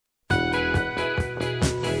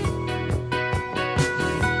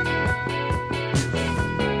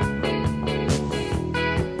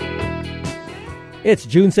It's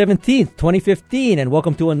June 17th, 2015, and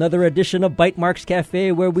welcome to another edition of Bytemarks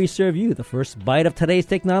Cafe, where we serve you the first bite of today's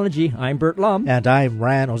technology. I'm Bert Lum. And I'm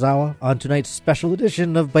Ryan Ozawa. On tonight's special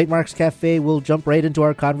edition of Bytemarks Cafe, we'll jump right into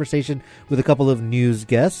our conversation with a couple of news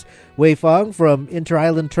guests. Wei Fong from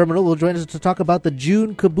Inter-Island Terminal will join us to talk about the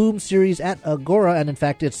June Kaboom series at Agora, and in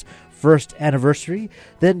fact, its first anniversary.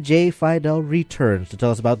 Then Jay Fidel returns to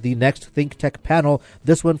tell us about the next Think Tech panel,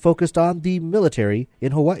 this one focused on the military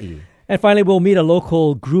in Hawaii. And finally, we'll meet a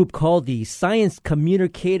local group called the Science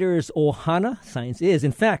Communicators Ohana. Science is,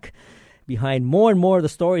 in fact, behind more and more of the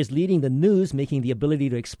stories leading the news, making the ability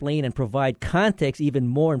to explain and provide context even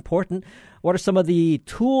more important. What are some of the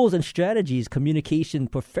tools and strategies communication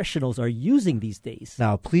professionals are using these days?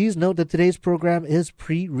 Now, please note that today's program is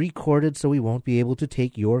pre-recorded, so we won't be able to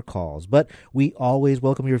take your calls. But we always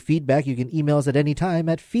welcome your feedback. You can email us at any time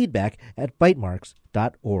at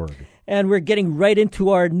feedback@bytemarks.org. And we're getting right into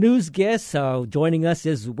our news guest. Joining us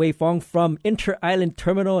is Wei Fong from Inter-Island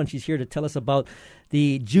Terminal, and she's here to tell us about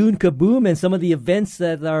the June Kaboom and some of the events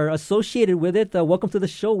that are associated with it. Welcome to the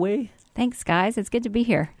show, Wei. Thanks, guys. It's good to be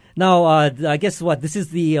here. Now, I guess this is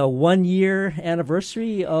the 1-year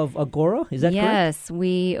anniversary of Agora, is that correct? Yes,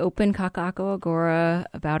 we opened Kaka'ako Agora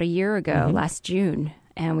about a year ago, last June.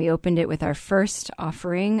 And we opened it with our first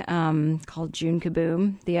offering called June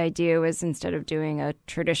Kaboom. The idea was instead of doing a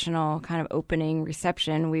traditional kind of opening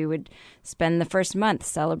reception, we would spend the first month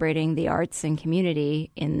celebrating the arts and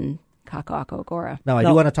community in Kaka'ako Agora. Now, I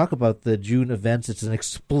do want to talk about the June events. It's an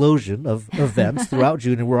explosion of events throughout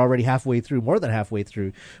June, and we're already more than halfway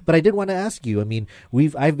through. But I did want to ask you,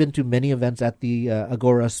 I've been to many events at the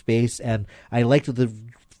Agora space, and I liked the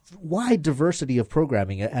wide diversity of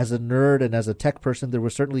programming. As a nerd and as a tech person, there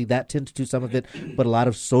was certainly that tint to some of it, but a lot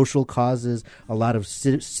of social causes, a lot of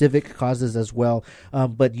civic causes as well.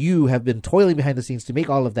 But you have been toiling behind the scenes to make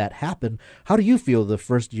all of that happen. How do you feel the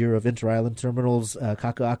first year of Inter-Island Terminal's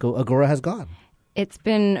Kaka'ako Agora has gone? It's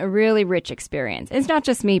been a really rich experience. It's not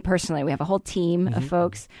just me personally. We have a whole team of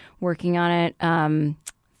folks working on it.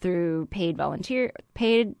 Through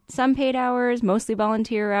some paid hours, mostly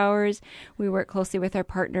volunteer hours. We work closely with our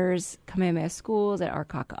partners, Kamehameha Schools at our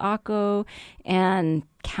Kaka'ako, and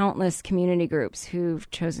countless community groups who've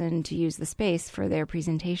chosen to use the space for their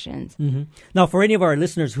presentations. Now, for any of our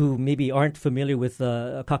listeners who maybe aren't familiar with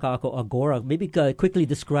Kaka'ako Agora, maybe quickly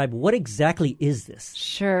describe what exactly is this?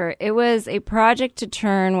 Sure. It was a project to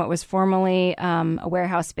turn what was formerly a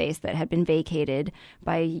warehouse space that had been vacated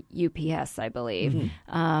by UPS, I believe.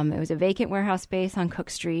 It was a vacant warehouse space on Cook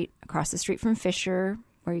Street, across the street from Fisher,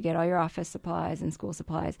 where you get all your office supplies and school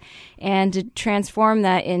supplies, and to transform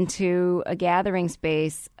that into a gathering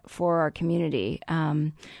space for our community.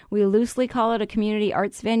 We loosely call it a community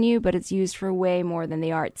arts venue, but it's used for way more than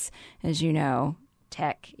the arts, as you know,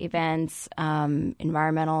 tech events,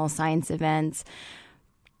 environmental science events,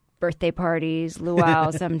 birthday parties,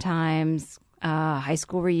 luau sometimes, high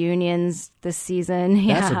school reunions this season.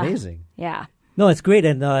 That's amazing. Yeah. No, it's great.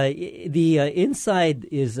 And the inside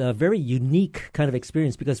is a very unique kind of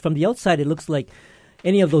experience because from the outside, it looks like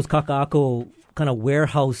any of those Kaka'ako kind of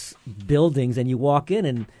warehouse buildings. And you walk in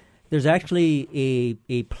and there's actually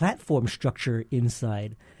a platform structure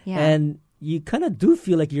inside. Yeah. And you kind of do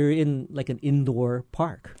feel like you're in like an indoor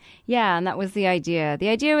park. Yeah, and that was the idea. The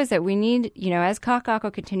idea was that we need, as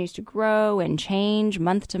Kaka'ako continues to grow and change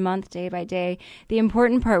month to month, day by day, the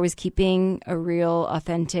important part was keeping a real,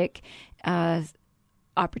 authentic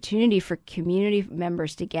opportunity for community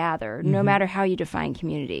members to gather, no matter how you define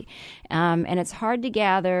community. And it's hard to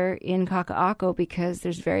gather in Kaka'ako because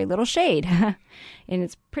there's very little shade, and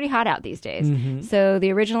it's pretty hot out these days. So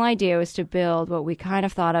the original idea was to build what we kind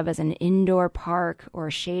of thought of as an indoor park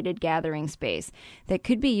or shaded gathering space that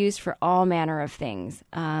could be used for all manner of things.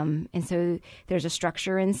 And so there's a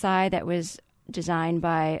structure inside that was designed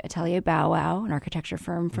by Atelier Bow Wow, an architecture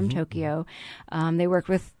firm from Tokyo. They worked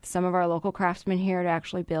with some of our local craftsmen here to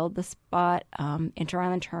actually build the spot.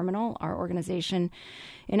 Inter-Island Terminal, our organization,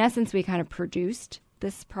 in essence, we kind of produced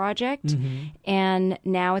this project, and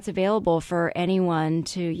now it's available for anyone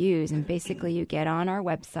to use. And basically, you get on our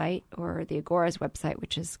website or the Agora's website,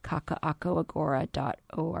 which is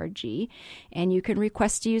kaka'akoagora.org, and you can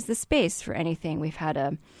request to use the space for anything. We've had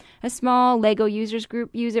a small Lego users group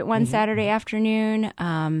use it one Saturday afternoon.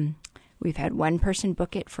 We've had one person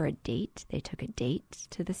book it for a date. They took a date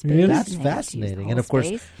to the space. That's fascinating. And, of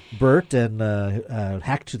course, Bert and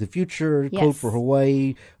Hack to the Future, Code for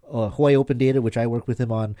Hawaii, Hawaii Open Data, which I work with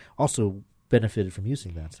him on, also benefited from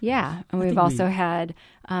using that space. Yeah, and we've also had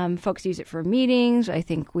folks use it for meetings. I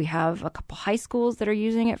think we have a couple high schools that are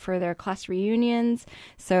using it for their class reunions.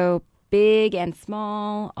 So big and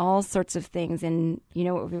small, all sorts of things. And,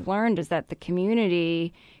 what we've learned is that the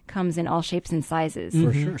community comes in all shapes and sizes.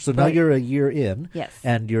 For sure. So now you're a year in. Yes.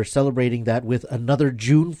 And you're celebrating that with another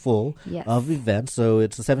June full of events. So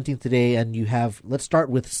it's the 17th today, and you have, let's start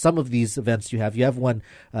with some of these events you have. You have one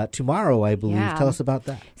tomorrow, I believe. Yeah. Tell us about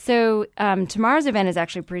that. So tomorrow's event is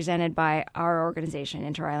actually presented by our organization,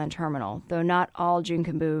 Inter-Island Terminal, though not all June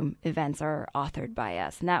Kaboom events are authored by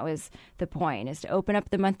us. And that was the point, is to open up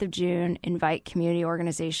the month of June, invite community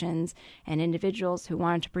organizations and individuals who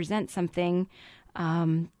wanted to present something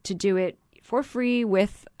to do it for free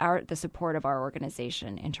with the support of our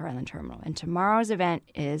organization, Inter-Island Terminal. And tomorrow's event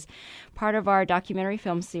is part of our documentary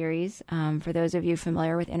film series. For those of you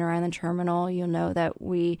familiar with Inter-Island Terminal, you'll know that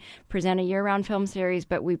we present a year-round film series,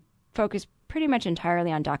 but we focus pretty much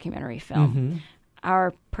entirely on documentary film,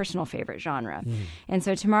 our personal favorite genre. And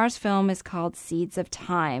so tomorrow's film is called Seeds of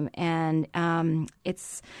Time, and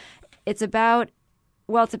it's about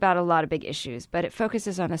a lot of big issues, but it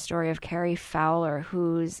focuses on the story of Cary Fowler,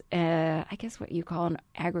 who's, I guess what you call an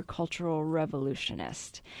agricultural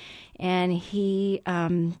revolutionist. And he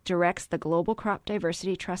directs the Global Crop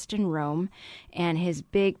Diversity Trust in Rome. And his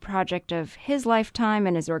big project of his lifetime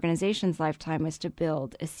and his organization's lifetime was to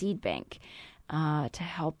build a seed bank to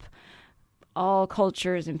help all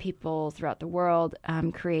cultures and people throughout the world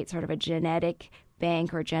create sort of a genetic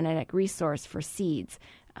bank or genetic resource for seeds.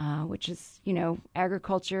 Which is,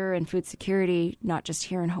 agriculture and food security, not just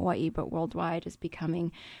here in Hawaii, but worldwide, is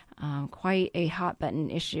becoming quite a hot-button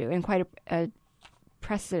issue and quite a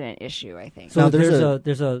precedent issue, I think. So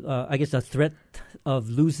there's a threat of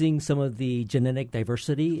losing some of the genetic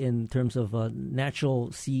diversity in terms of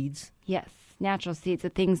natural seeds? Yes. Natural seeds, the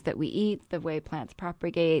things that we eat, the way plants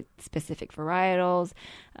propagate, specific varietals.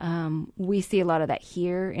 We see a lot of that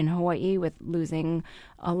here in Hawaii with losing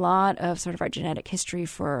a lot of sort of our genetic history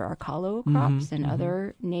for our kalo crops and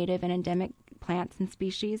other native and endemic plants and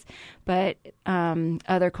species. But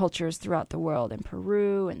other cultures throughout the world, in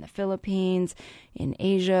Peru, in the Philippines, in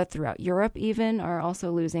Asia, throughout Europe even, are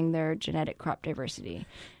also losing their genetic crop diversity.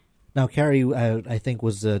 Now, Cary, I think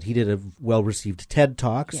he did a well-received TED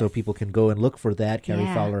Talk, so people can go and look for that. Cary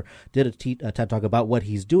Fowler did a TED Talk about what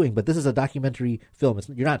he's doing, but this is a documentary film.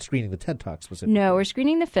 You're not screening the TED Talk specifically. No, we're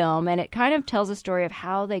screening the film, and it kind of tells a story of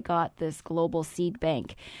how they got this global seed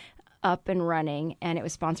bank up and running, and it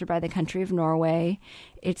was sponsored by the country of Norway.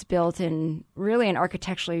 It's built in really an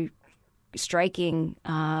architecturally striking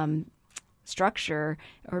structure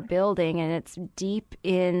or building, and it's deep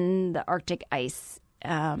in the Arctic ice.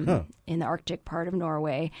 In the Arctic part of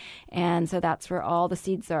Norway. And so that's where all the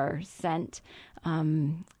seeds are sent.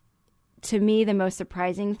 To me, the most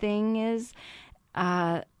surprising thing is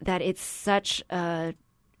that it's such a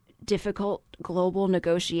difficult global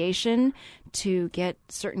negotiation to get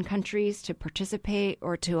certain countries to participate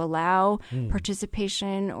or to allow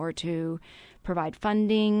participation or to provide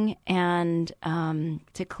funding and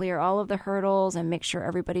to clear all of the hurdles and make sure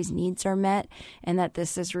everybody's needs are met, and that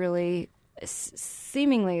this is really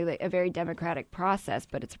seemingly a very democratic process,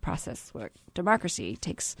 but it's a process where democracy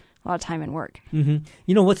takes a lot of time and work.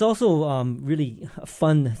 What's also really a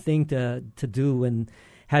fun thing to do when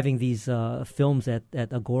having these films at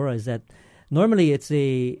Agora is that normally it's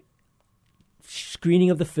a screening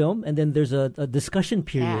of the film and then there's a discussion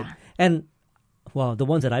period. Yeah. And, well, the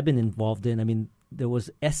ones that I've been involved in, I mean, there was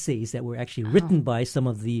essays that were actually written by some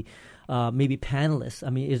of the maybe panelists. I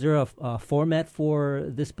mean, is there a format for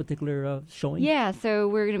this particular showing? Yeah, so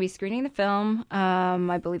we're going to be screening the film.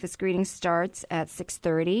 I believe the screening starts at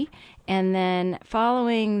 6:30. And then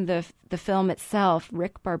following the film itself,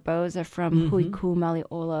 Rick Barboza from Huiku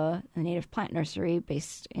Maliola, a native plant nursery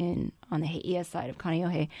based on the He'ia side of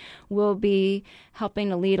Kaneohe, will be helping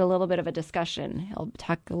to lead a little bit of a discussion. He'll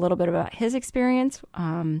talk a little bit about his experience,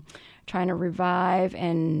 trying to revive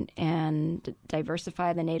and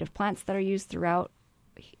diversify the native plants that are used throughout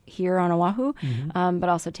here on Oahu, but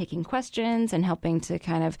also taking questions and helping to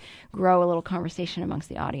kind of grow a little conversation amongst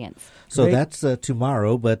the audience. So that's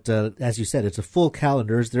tomorrow, but as you said, it's a full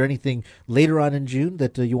calendar. Is there anything later on in June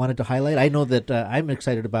that you wanted to highlight? I know that I'm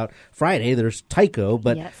excited about Friday. There's Taiko,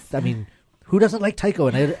 but I mean, who doesn't like Taiko?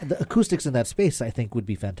 And the acoustics in that space, I think, would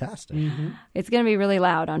be fantastic. It's going to be really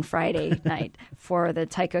loud on Friday night for the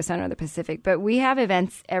Taiko Center of the Pacific. But we have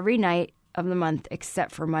events every night of the month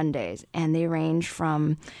except for Mondays, and they range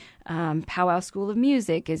from Powwow School of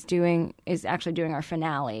Music is actually doing our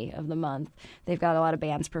finale of the month. They've got a lot of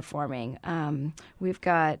bands performing. We've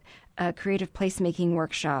got a creative placemaking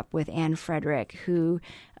workshop with Anne Frederick, who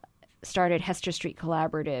started Hester Street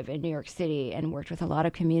Collaborative in New York City and worked with a lot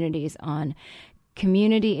of communities on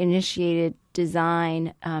community-initiated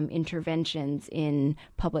design interventions in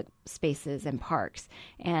public spaces and parks.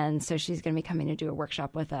 And so she's going to be coming to do a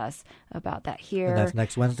workshop with us about that here. And that's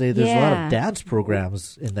next Wednesday. There's a lot of dance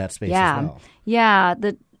programs in that space as well. Yeah,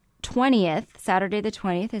 the 20th, Saturday the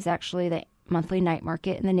 20th, is actually the monthly night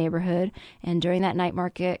market in the neighborhood. And during that night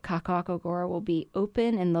market, Kaka'ako Agora will be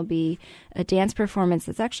open, and there'll be a dance performance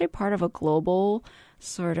that's actually part of a global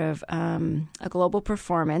a global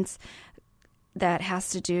performance that has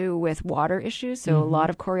to do with water issues. So a lot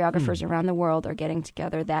of choreographers around the world are getting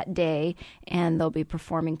together that day, and they'll be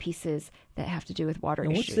performing pieces that have to do with water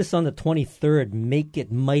issues. What's this on the 23rd? Make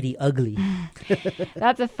It Mighty Ugly.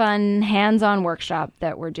 That's a fun hands-on workshop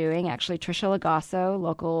that we're doing. Actually, Tricia Lagasso,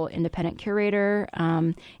 local independent curator,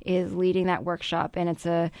 is leading that workshop, and it's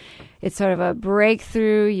sort of a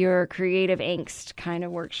breakthrough your creative angst kind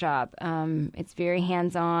of workshop. It's very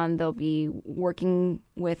hands-on. They'll be working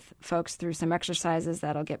with folks through some exercises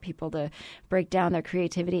that'll get people to break down their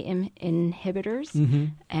creativity inhibitors,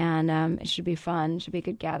 and it should be fun. It should be a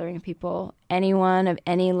good gathering of people. Anyone of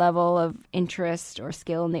any level of interest or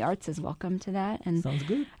skill in the arts is welcome to that. And sounds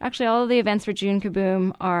good. Actually, all of the events for June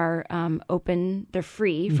Kaboom are open. They're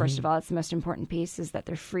free. First of all, that's the most important piece, is that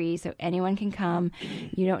they're free, so anyone can come.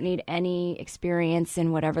 You don't need any experience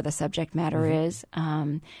in whatever the subject matter is,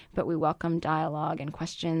 but we welcome dialogue and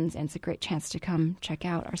questions, and it's a great chance to come check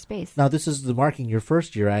out our space. Now, this is marking your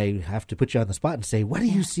first year. I have to put you on the spot and say, what do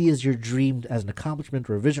you see as your dream, as an accomplishment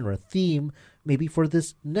or a vision or a theme, maybe for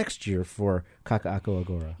this next year for Kaka'ako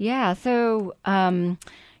Agora? Yeah, so, having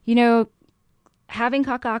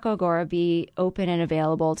Kaka'ako Agora be open and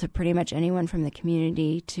available to pretty much anyone from the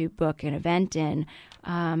community to book an event in,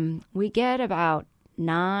 we get about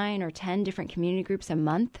 9 or 10 different community groups a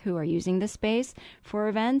month who are using the space for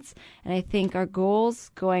events. And I think our goals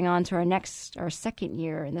going on to our second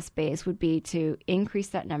year in the space would be to increase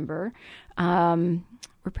that number.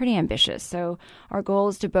 We're pretty ambitious. So our goal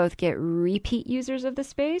is to both get repeat users of the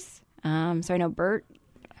space. So I know Bert,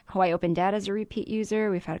 Hawaii Open Data, is a repeat user.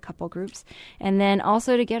 We've had a couple groups. And then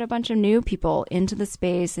also to get a bunch of new people into the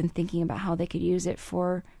space and thinking about how they could use it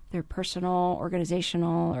for their personal,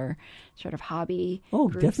 organizational, or sort of hobby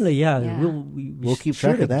groups. Definitely, yeah. We'll keep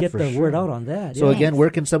track of that. Get for the sure. word out on that. So again, where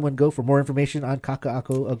can someone go for more information on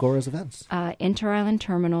Kaka'ako Agora's events?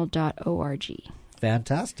 Interislandterminal.org.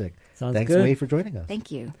 Fantastic. Sounds Thanks, good. Wei, for joining us.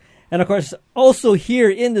 Thank you. And of course, also here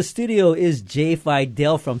in the studio is Jay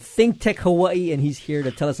Fidel from Think Tech Hawaii, and he's here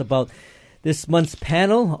to tell us about this month's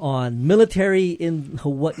panel on military in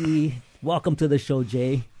Hawaii. Welcome to the show,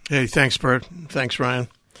 Jay. Hey, thanks, Bert. Thanks, Ryan.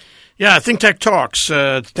 Yeah, Think Tech Talks,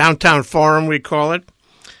 Downtown Forum, we call it.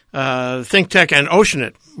 Think Tech and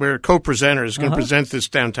Oceanit, we're co-presenters, going to present this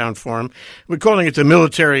Downtown Forum. We're calling it the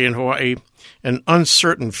Military in Hawaii, an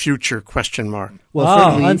uncertain future, ?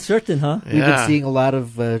 Well, uncertain, huh? We've been seeing a lot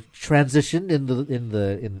of transition in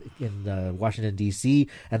Washington D.C.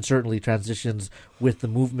 and certainly transitions with the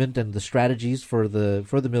movement and the strategies for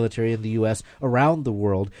the military in the U.S. around the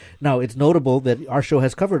world. Now, it's notable that our show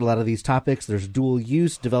has covered a lot of these topics. There's dual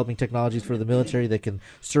use, developing technologies for the military that can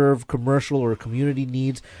serve commercial or community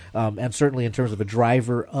needs, and certainly in terms of a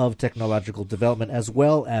driver of technological development as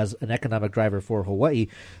well as an economic driver for Hawaii.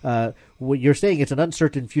 What you're saying, it's an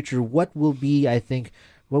uncertain future. What will be, in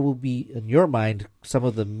your mind, some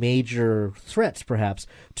of the major threats, perhaps,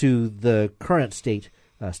 to the current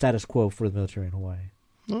status quo for the military in Hawaii?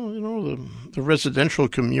 Well, the residential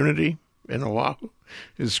community in Oahu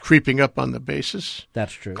is creeping up on the bases.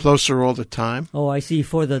 That's true. Closer all the time. Oh, I see.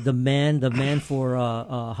 For the demand for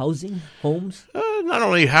housing, homes? Not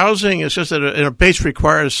only housing, it's just that a base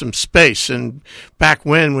requires some space. And back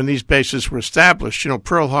when these bases were established,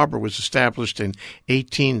 Pearl Harbor was established in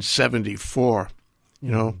 1874.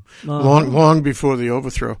 Long before the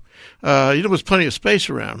overthrow. There was plenty of space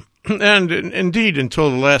around. And indeed,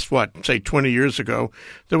 until the last, 20 years ago,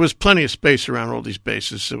 there was plenty of space around all these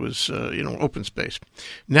bases. There was, open space.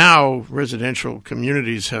 Now, residential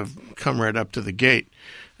communities have come right up to the gate.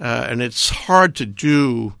 And it's hard to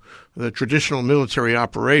do the traditional military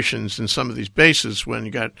operations in some of these bases when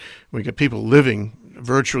you got people living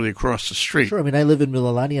virtually across the street. Sure. I mean, I live in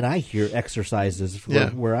Mililani, and I hear exercises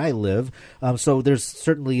where I live. So there's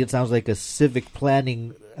certainly, it sounds like, a civic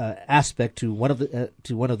planning aspect to one of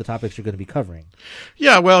the topics you're going to be covering.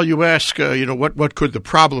 Yeah, well, you ask, what could the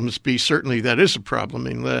problems be? Certainly, that is a problem. I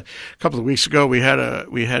mean, a couple of weeks ago, we had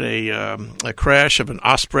a crash of an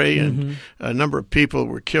Osprey, and a number of people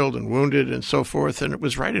were killed and wounded, and so forth. And it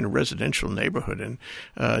was right in a residential neighborhood, and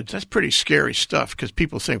that's pretty scary stuff because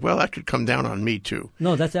people think, well, that could come down on me too.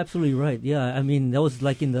 No, that's absolutely right. Yeah, I mean, that was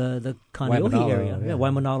like in the Kaneohe area,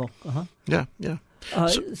 Waimanalo. Yeah.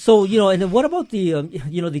 So and then what about the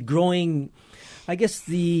the growing, I guess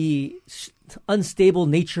the unstable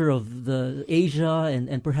nature of the Asia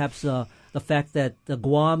and perhaps the fact that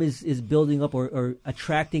Guam is building up or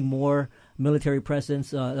attracting more military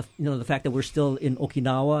presence. The fact that we're still in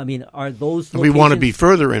Okinawa. I mean, are those we want to be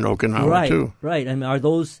further in Okinawa too? Right. I mean, are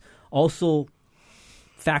those also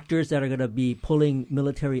factors that are going to be pulling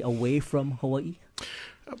military away from Hawaii?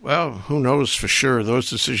 Well, who knows for sure? Those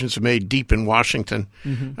decisions are made deep in Washington.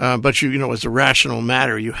 But as a rational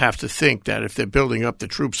matter, you have to think that if they're building up the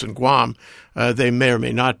troops in Guam, they may or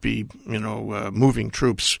may not be, moving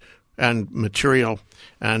troops and material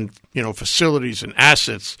and, facilities and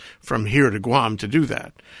assets from here to Guam to do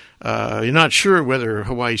that. You're not sure whether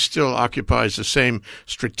Hawaii still occupies the same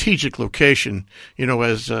strategic location,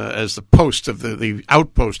 as the post of the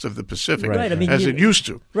outpost of the Pacific, right. I mean, as it used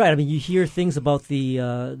to. Right. I mean, you hear things about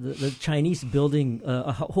the Chinese building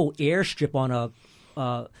a whole airstrip on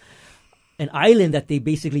an island that they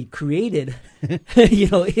basically created,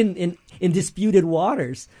 in disputed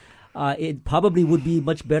waters. It probably would be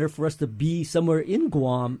much better for us to be somewhere in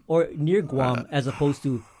Guam or near Guam as opposed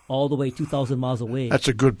to all the way 2,000 miles away. That's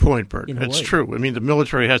a good point, Bert. It's true. I mean, the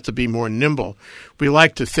military has to be more nimble. We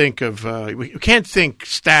like to think of we can't think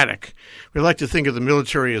static. We like to think of the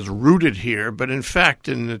military as rooted here, but in fact,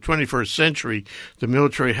 in the 21st century, the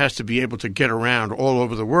military has to be able to get around all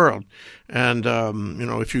over the world. And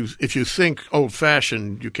if you think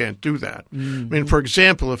old-fashioned, you can't do that. I mean, for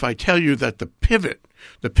example, if I tell you that the pivot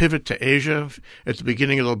to Asia at the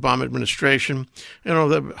beginning of the Obama administration,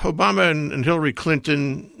 Obama and Hillary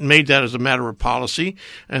Clinton made that as a matter of policy,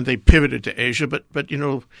 and they pivoted to Asia. But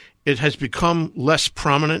it has become less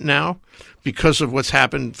prominent now because of what's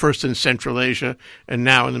happened first in Central Asia and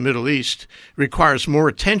now in the Middle East. It requires more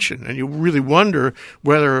attention, and you really wonder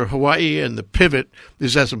whether Hawaii and the pivot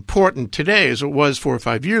is as important today as it was 4 or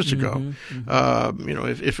 5 years ago.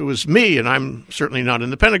 If it was me, and I'm certainly not in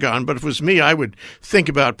the Pentagon, but if it was me, I would think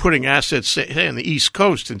about putting assets, say, on the East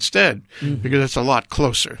Coast instead, because it's a lot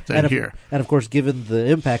closer than here. And of course, given the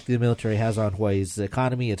impact the military has on Hawaii's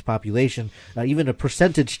economy, its population, even a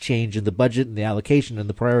percentage change in the budget and the allocation and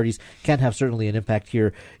the priorities can have certainly an impact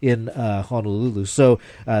here in Honolulu. So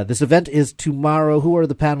this event is tomorrow. Who are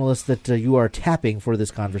the panelists that you are tapping for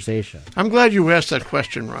this conversation? I'm glad you asked that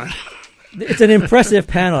question, Ryan. It's an impressive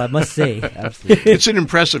panel, I must say. Absolutely. It's an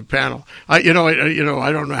impressive panel. I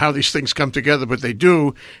don't know how these things come together, but they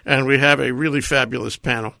do, and we have a really fabulous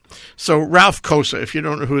panel. So Ralph Kosa, if you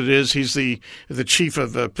don't know who it is, he's the chief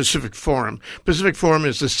of Pacific Forum. Pacific Forum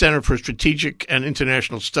is the Center for Strategic and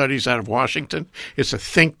International Studies out of Washington. It's a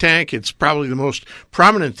think tank. It's probably the most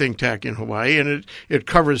prominent think tank in Hawaii, and it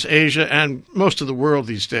covers Asia and most of the world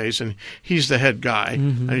these days, and he's the head guy,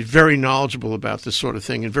 and he's very knowledgeable about this sort of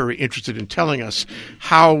thing and very interested in telling us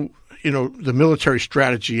how the military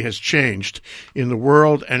strategy has changed in the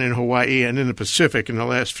world and in Hawaii and in the Pacific in the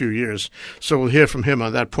last few years. So we'll hear from him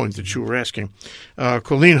on that point that you were asking.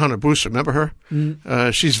 Colleen Hanabusa, remember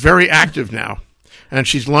her? She's very active now. And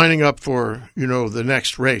she's lining up for, the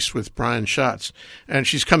next race with Brian Schatz. And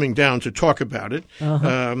she's coming down to talk about it.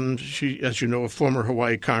 She, as you know, a former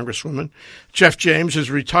Hawaii congresswoman. Jeff James is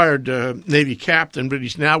a retired Navy captain, but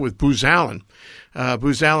he's now with Booz Allen.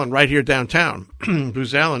 Booz Allen right here downtown.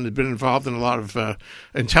 Booz Allen had been involved in a lot of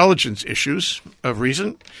intelligence issues of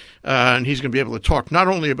recent. And he's going to be able to talk not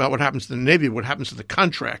only about what happens to the Navy, but what happens to the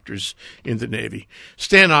contractors in the Navy.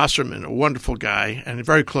 Stan Osserman, a wonderful guy and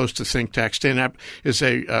very close to think tank. Stan is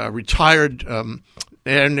a retired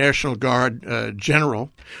Air National Guard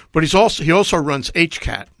general, but he also runs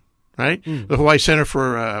HCAT. Right, the Hawaii Center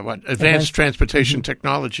for Advanced Transportation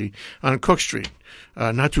Technology on Cook Street,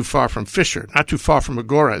 not too far from Fisher, not too far from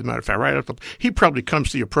Agora, as a matter of fact. Right up, he probably comes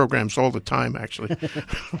to your programs all the time, actually.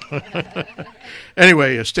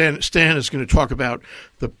 Anyway, Stan is going to talk about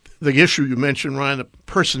the issue you mentioned, Ryan, the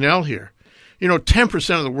personnel here.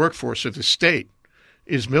 10% of the workforce of the state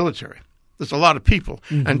is military. There's a lot of people.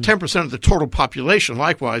 And 10% of the total population,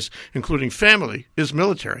 likewise, including family, is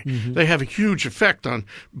military. They have a huge effect on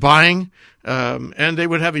buying, and they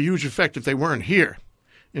would have a huge effect if they weren't here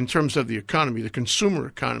in terms of the economy, the consumer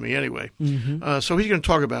economy anyway. So he's going to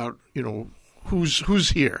talk about,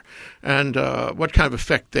 who's here and what kind of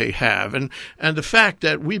effect they have. And the fact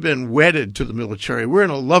that we've been wedded to the military, we're in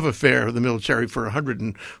a love affair of the military for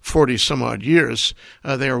 140 some odd years.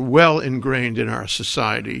 They are well ingrained in our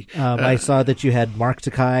society. I saw that you had Mark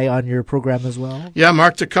Takai on your program as well. Yeah,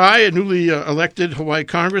 Mark Takai, a newly elected Hawaii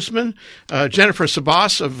congressman, Jennifer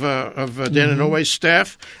Sabas of Dan Inouye's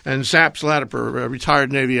staff, and Zaps Latiper, a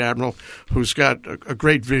retired Navy admiral who's got a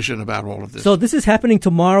great vision about all of this. So this is happening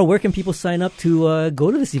tomorrow. Where can people sign up to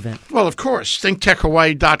go to this event? Well, of course,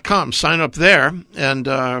 thinktechhawaii.com. Sign up there and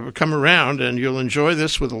come around, and you'll enjoy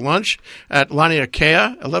this with a lunch at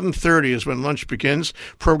Laniakea. 11:30 is when lunch begins.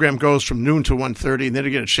 Program goes from noon to 1:30, and then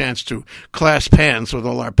you get a chance to clasp hands with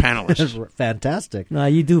all our panelists. Fantastic.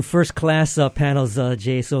 You do first-class panels,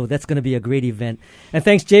 Jay, so that's going to be a great event. And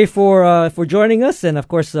thanks, Jay, for joining us. And, of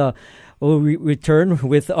course, we'll return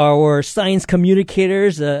with our science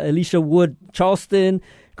communicators, Alicia Wood Charleston,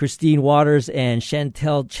 Christine Waters, and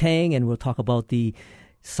Chantel Chang, and we'll talk about the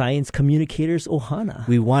Science Communicators Ohana.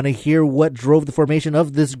 We want to hear what drove the formation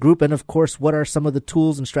of this group, and of course, what are some of the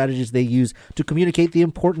tools and strategies they use to communicate the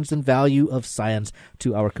importance and value of science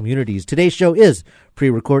to our communities. Today's show is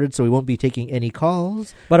pre-recorded, so we won't be taking any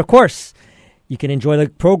calls. But of course, you can enjoy the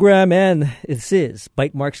program, and this is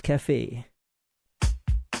Bytemarks Cafe.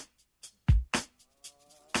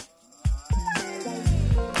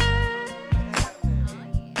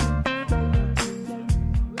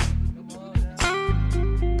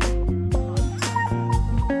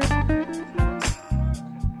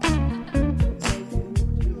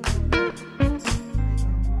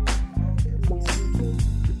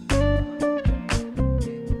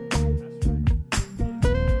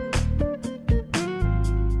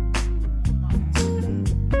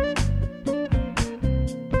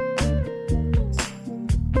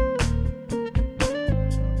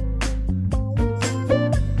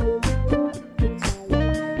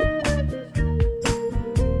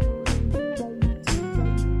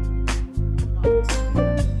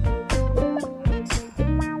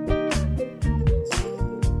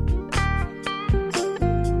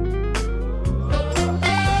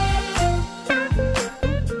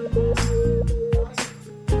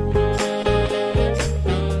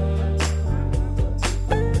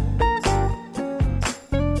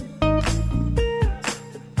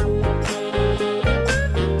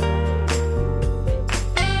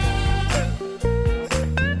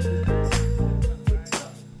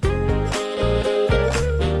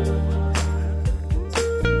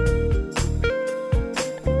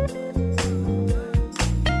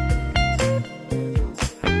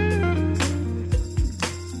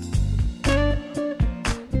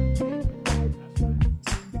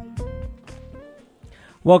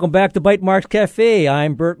 Welcome back to Bytemarks Cafe.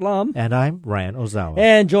 I'm Bert Lum. And I'm Ryan Ozawa.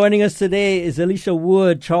 And joining us today is Alicia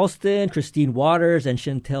Wood Charleston, Christine Waters, and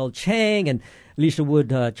Chantel Chang. And Alicia Wood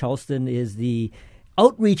Charleston is the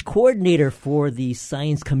outreach coordinator for the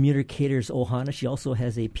Science Communicators Ohana. She also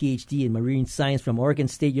has a PhD in marine science from Oregon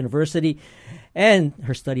State University. And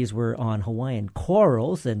her studies were on Hawaiian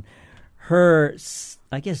corals. And her,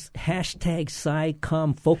 I guess, hashtag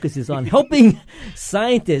SciComm focuses on helping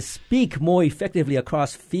scientists speak more effectively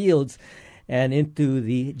across fields and into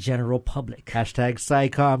the general public. Hashtag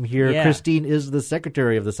SciComm here. Yeah. Christine is the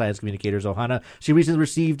secretary of the Science Communicators Ohana. She recently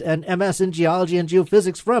received an MS in Geology and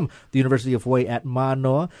Geophysics from the University of Hawaii at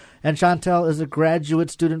Manoa. And Chantel is a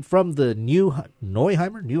graduate student from the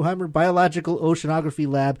Neuheimer Biological Oceanography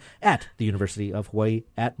Lab at the University of Hawaii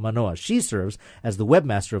at Manoa. She serves as the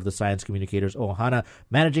webmaster of the Science Communicators Ohana,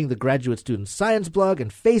 managing the graduate student science blog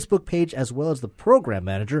and Facebook page, as well as the program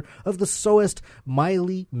manager of the SOEST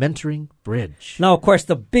Miley Mentoring Bridge. Now, of course,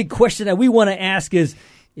 the big question that we want to ask is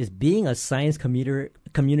being a science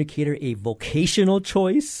communicator a vocational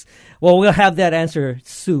choice? Well, we'll have that answer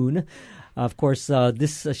soon. Of course,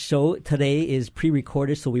 this show today is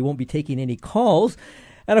pre-recorded, so we won't be taking any calls.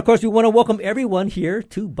 And, of course, we want to welcome everyone here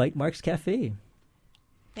to Bytemarks Cafe.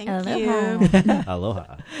 Thank Aloha. you.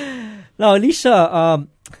 Aloha. Now, Alicia,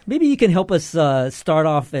 maybe you can help us start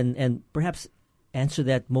off and perhaps answer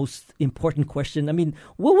that most important question. I mean,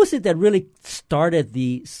 what was it that really started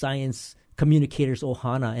the Science Communicators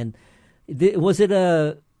Ohana? And was it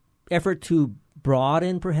a effort to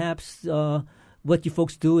broaden, perhaps, what you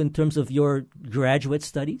folks do in terms of your graduate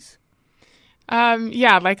studies?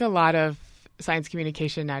 Yeah, like a lot of science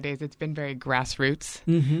communication nowadays, it's been very grassroots.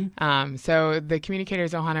 Mm-hmm. So the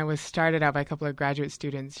Communicators Ohana was started out by a couple of graduate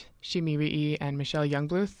students, Shimi Ri'i and Michelle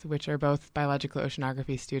Youngbluth, which are both biological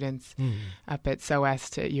oceanography students up at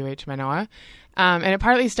SOWEST at UH Manoa. And it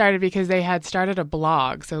partly started because they had started a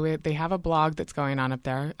blog. So they have a blog that's going on up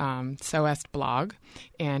there, SOWEST blog,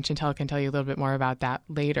 and Chantel can tell you a little bit more about that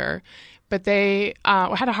later. But they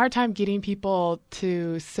had a hard time getting people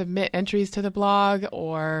to submit entries to the blog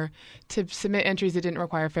or to submit entries that didn't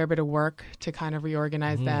require a fair bit of work to kind of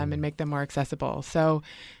reorganize them and make them more accessible. So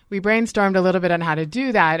we brainstormed a little bit on how to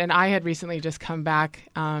do that. And I had recently just come back.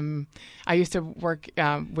 I used to work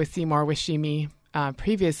with Seymour with Shimi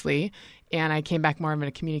previously, and I came back more in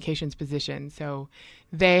a communications position. So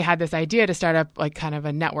they had this idea to start up like kind of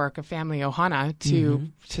a network of family Ohana to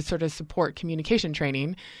sort of support communication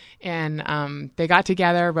training. And they got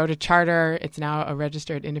together, wrote a charter. It's now a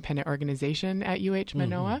registered independent organization at UH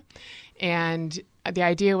Manoa. And the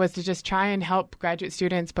idea was to just try and help graduate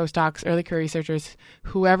students, postdocs, early career researchers,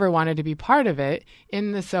 whoever wanted to be part of it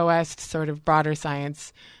in the SOWEST sort of broader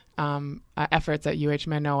science efforts at UH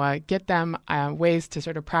Manoa, get them ways to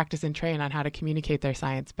sort of practice and train on how to communicate their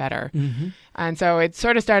science better. And so it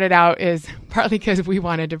sort of started out is partly because we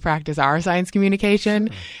wanted to practice our science communication,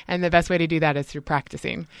 and the best way to do that is through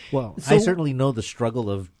practicing. Well, I certainly know the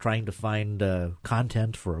struggle of trying to find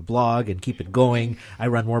content for a blog and keep it going. I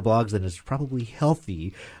run more blogs than is probably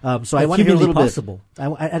healthy. So I want to hear a little bit. I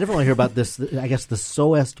definitely want to hear about this, I guess, the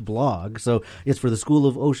SOWEST blog. So it's for the School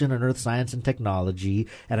of Ocean and Earth Science and Technology,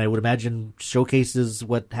 and I would imagine showcases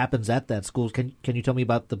what happens at that school. Can you tell me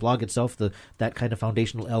about the blog itself, that kind of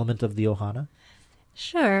foundational element of the Ohana?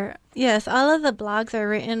 Sure. Yes, all of the blogs are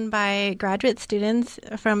written by graduate students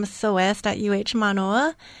from SOWEST at UH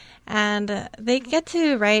Manoa, and they get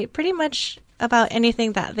to write pretty much about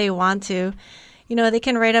anything that they want to. You know, they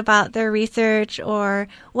can write about their research or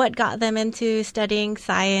what got them into studying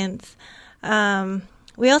science.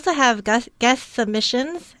 We also have guest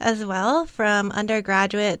submissions as well from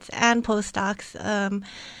undergraduates and postdocs,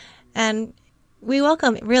 and we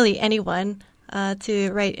welcome really anyone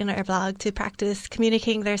to write in our blog to practice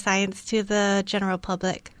communicating their science to the general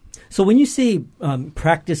public. So when you say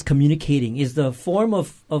practice communicating, is the form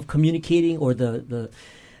of communicating or the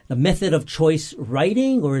method of choice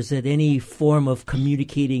writing, or is it any form of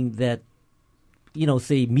communicating that,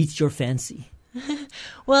 say, meets your fancy?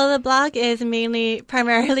 Well, the blog is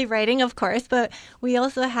primarily writing, of course, but we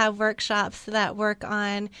also have workshops that work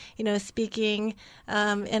on, speaking.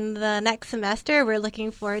 In the next semester, we're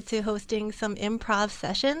looking forward to hosting some improv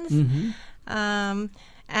sessions. And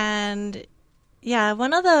yeah,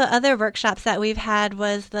 one of the other workshops that we've had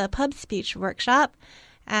was the pub speech workshop,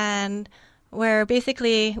 and where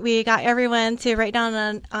basically we got everyone to write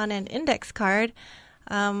down on an index card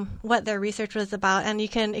what their research was about, and you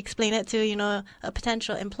can explain it to, a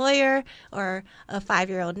potential employer or a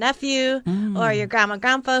 5-year-old nephew or your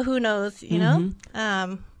grandpa, who knows,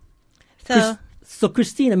 So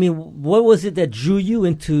Christine, what was it that drew you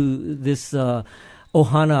into this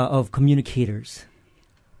Ohana of communicators?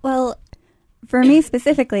 Well, for me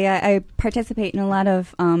specifically, I participate in a lot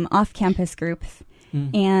of off-campus groups,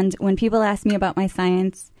 and when people ask me about my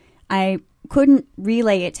science, I couldn't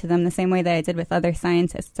relay it to them the same way that I did with other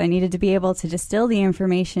scientists. I needed to be able to distill the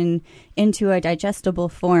information into a digestible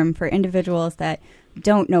form for individuals that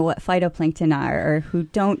don't know what phytoplankton are or who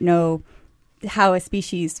don't know how a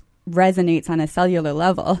species resonates on a cellular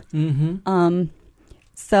level.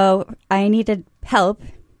 So I needed help,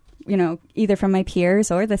 either from my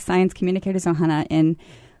peers or the Science Communicators Ohana in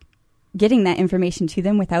getting that information to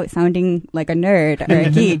them without sounding like a nerd or a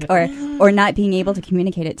geek or not being able to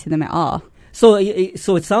communicate it to them at all. So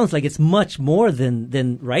it sounds like it's much more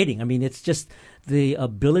than writing. It's just the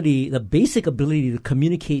basic ability to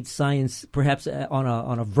communicate science, perhaps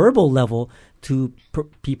on a verbal level, to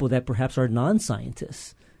people that perhaps are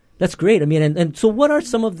non-scientists. That's great. And so what are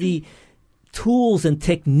some of the tools and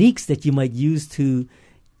techniques that you might use to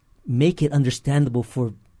make it understandable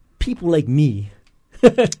for people like me?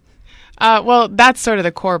 Well, that's sort of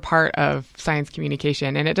the core part of science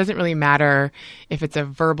communication, and it doesn't really matter if it's a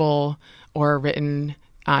verbal or a written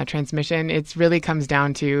transmission. It really comes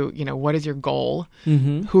down to, what is your goal?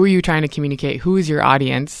 Who are you trying to communicate? Who is your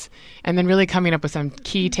audience? And then really coming up with some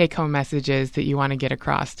key take-home messages that you want to get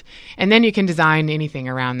across. And then you can design anything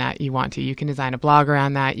around that you want to. You can design a blog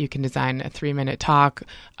around that. You can design a 3-minute talk,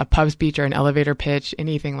 a pub speech or an elevator pitch.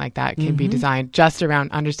 Anything like that can be designed just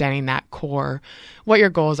around understanding that core, what your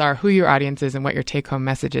goals are, who your audience is, and what your take-home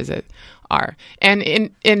messages are. And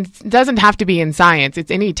it doesn't have to be in science. It's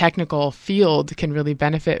any technical field can really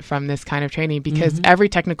benefit from this kind of training because every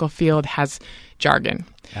technical field has jargon.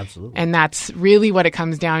 Absolutely. And that's really what it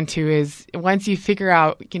comes down to is once you figure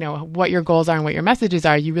out, what your goals are and what your messages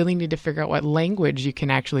are, you really need to figure out what language you can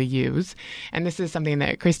actually use. And this is something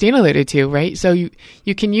that Christine alluded to, right? So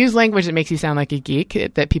you can use language that makes you sound like a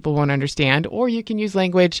geek that people won't understand, or you can use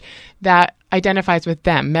language that identifies with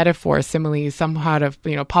them, metaphors, similes, somewhat of,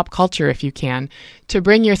 pop culture, if you can, to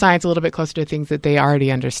bring your science a little bit closer to things that they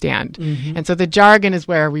already understand. And so the jargon is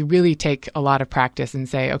where we really take a lot of practice and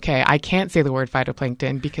say, okay, I can't say the word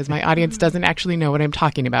phytoplankton because my audience doesn't actually know what I'm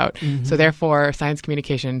talking about. So therefore, science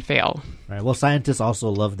communication fail. Right. Well, scientists also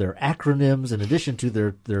love their acronyms in addition to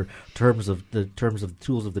their terms of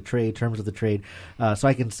tools of the trade, terms of the trade. So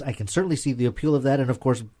I can certainly see the appeal of that. And of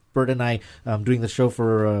course, Bert and I, doing the show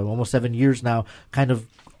for almost 7 years now, kind of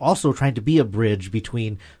also trying to be a bridge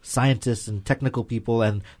between scientists and technical people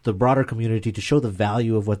and the broader community to show the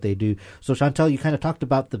value of what they do. So Chantal, you kind of talked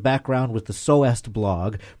about the background with the SOEST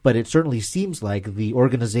blog, but it certainly seems like the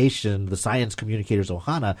organization, the Science Communicators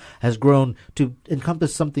Ohana, has grown to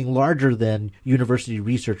encompass something larger than university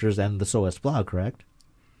researchers and the SOEST blog, correct?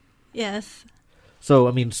 Yes. So,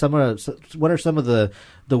 I mean, what are some of the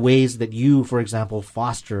ways that you, for example,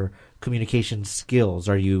 foster communication skills?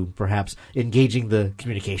 Are you perhaps engaging the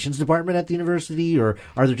communications department at the university, or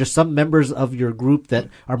are there just some members of your group that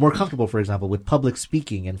are more comfortable, for example, with public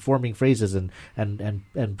speaking and forming phrases and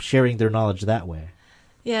sharing their knowledge that way?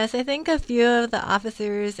 Yes, I think a few of the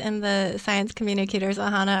officers in the Science Communicators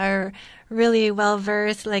Ohana are really well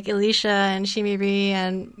versed, like Alicia and Shimiri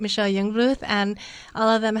and Michelle Jungbluth, and all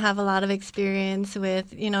of them have a lot of experience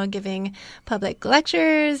with, giving public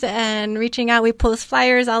lectures and reaching out. We post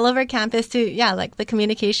flyers all over campus to, like the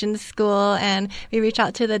communications school, and we reach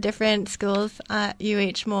out to the different schools at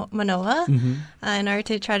UH Manoa in order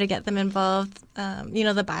to try to get them involved.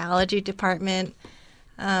 The biology department.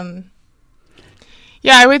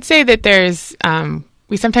 Yeah, I would say that there's,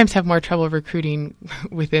 we sometimes have more trouble recruiting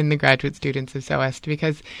within the graduate students of SOEST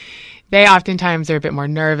because they oftentimes are a bit more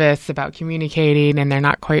nervous about communicating and they're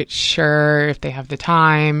not quite sure if they have the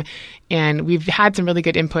time. And we've had some really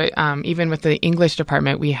good input, even with the English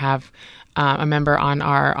department. We have a member on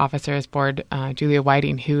our officers board, Julia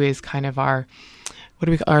Whiting, who is kind of our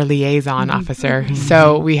liaison officer.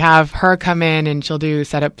 So we have her come in and she'll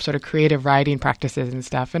set up sort of creative writing practices and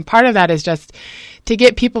stuff. And part of that is just to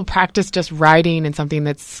get people practice just writing in something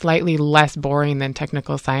that's slightly less boring than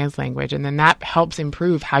technical science language. And then that helps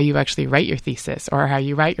improve how you actually write your thesis or how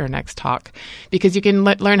you write your next talk, because you can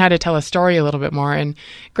learn how to tell a story a little bit more. And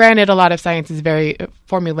granted, a lot of science is very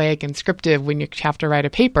formulaic and scriptive when you have to write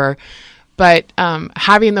a paper, but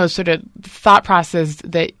having those sort of thought process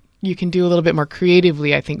that you can do a little bit more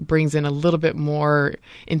creatively, I think, brings in a little bit more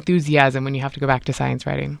enthusiasm when you have to go back to science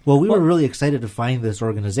writing. Well, we were really excited to find this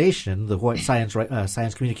organization, the Hawaii Science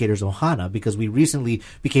Communicators Ohana, because we recently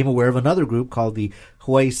became aware of another group called the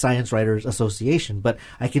Hawaii Science Writers Association. But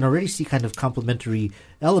I can already see kind of complementary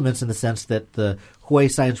elements in the sense that the Hawaii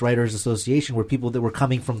Science Writers Association were people that were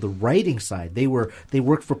coming from the writing side. They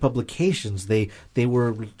worked for publications. They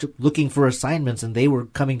were looking for assignments, and they were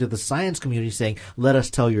coming to the science community saying, "Let us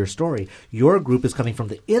tell your story." Your group is coming from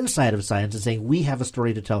the inside of science and saying, "We have a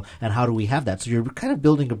story to tell, and how do we have that?" So you're kind of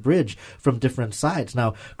building a bridge from different sides.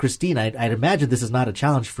 Now, Christine, I'd imagine this is not a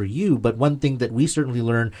challenge for you, but one thing that we certainly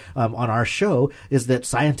learn on our show is that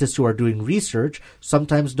scientists who are doing research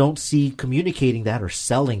sometimes don't see communicating that or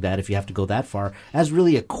selling that, if you have to go that far, as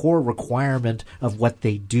really a core requirement of what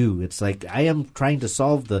they do. It's like, I am trying to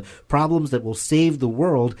solve the problems that will save the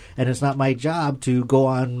world, and it's not my job to go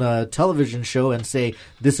on a television show and say,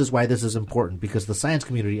 this is why this is important, because the science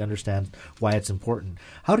community understands why it's important.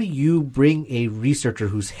 How do you bring a researcher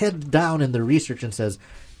who's head down in their research and says,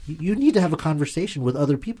 you need to have a conversation with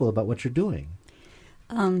other people about what you're doing?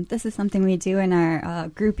 This is something we do in our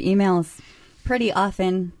group emails pretty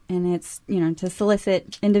often, and it's, to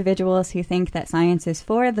solicit individuals who think that science is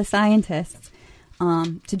for the scientists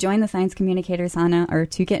to join the Science Communicators Ohana or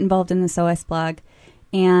to get involved in the SOEST blog.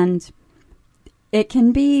 And it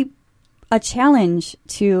can be a challenge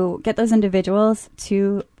to get those individuals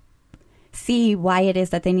to see why it is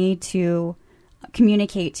that they need to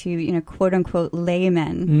communicate to, quote unquote,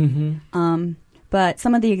 laymen. But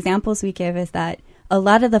some of the examples we give is that a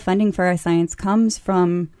lot of the funding for our science comes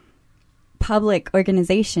from public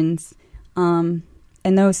organizations, and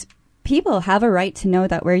those people have a right to know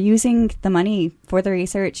that we're using the money for the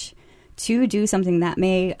research to do something that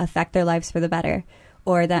may affect their lives for the better,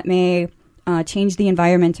 or that may change the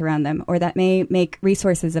environment around them, or that may make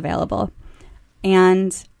resources available.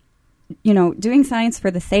 And doing science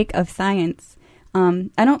for the sake of science, I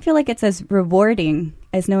don't feel like it's as rewarding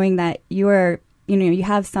as knowing that you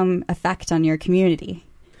have some effect on your community.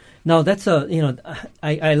 No, that's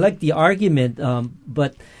I like the argument,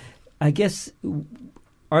 but I guess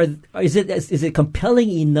is it compelling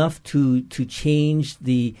enough to change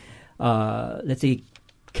the let's say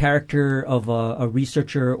character of a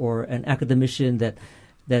researcher or an academician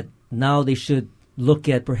that now they should look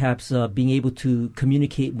at perhaps being able to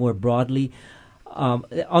communicate more broadly?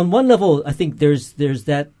 On one level, I think there's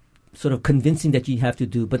that sort of convincing that you have to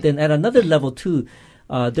do, but then at another level too,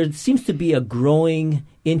 there seems to be a growing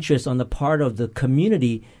interest on the part of the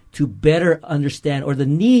community to better understand, or the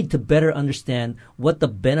need to better understand, what the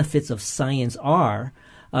benefits of science are,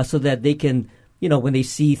 so that they can, when they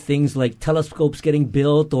see things like telescopes getting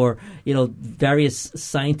built or, various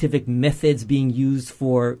scientific methods being used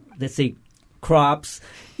for, let's say, crops,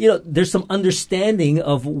 there's some understanding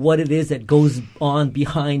of what it is that goes on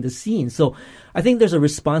behind the scenes. So I think there's a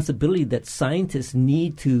responsibility that scientists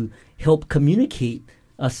need to help communicate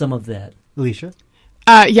some of that. Alicia?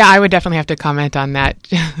 Yeah, I would definitely have to comment on that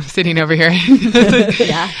sitting over here.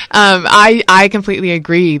 Yeah. I completely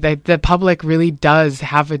agree that the public really does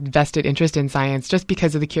have a vested interest in science just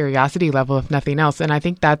because of the curiosity level, if nothing else. And I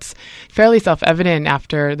think that's fairly self-evident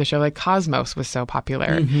after the show like Cosmos was so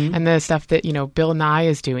popular. Mm-hmm. And the stuff that, Bill Nye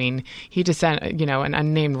is doing. He just sent, an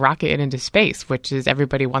unnamed rocket into space, which is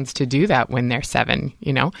everybody wants to do that when they're 7,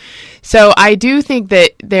 So I do think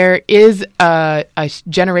that there is a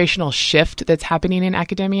generational shift that's happening in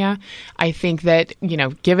academia. I think that,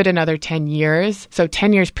 give it another 10 years. So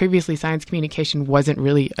 10 years previously, science communication wasn't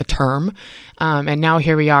really a term. And now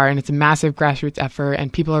here we are, and it's a massive grassroots effort,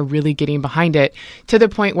 and people are really getting behind it to the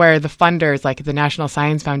point where the funders like the National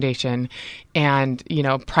Science Foundation and,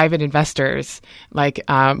 private investors like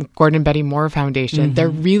Gordon and Betty Moore Foundation, mm-hmm. they're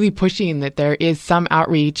really pushing that there is some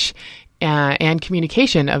outreach and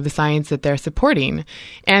communication of the science that they're supporting.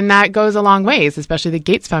 And that goes a long ways, especially the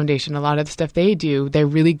Gates Foundation. A lot of the stuff they do, they're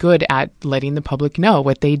really good at letting the public know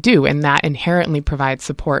what they do, and that inherently provides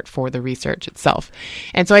support for the research itself.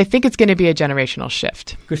 And so I think it's going to be a generational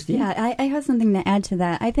shift. Christine? Yeah, I have something to add to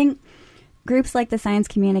that. I think groups like the Science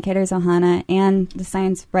Communicators Ohana and the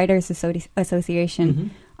Science Writers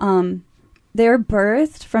Association, mm-hmm. They're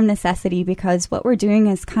birthed from necessity because what we're doing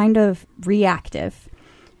is kind of reactive.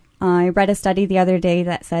 I read a study the other day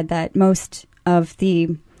that said that most of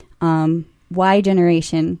the Y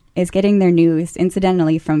generation is getting their news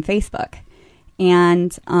incidentally from Facebook.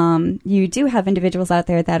 And you do have individuals out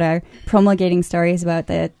there that are promulgating stories about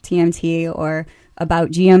the TMT or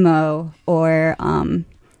about GMO or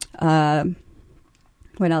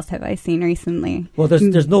what else have I seen recently? Well,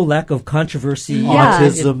 there's no lack of controversy. Yeah.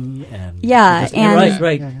 Autism and... Yeah, and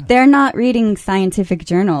right. They're not reading scientific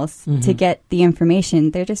journals mm-hmm. to get the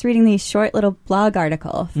information. They're just reading these short little blog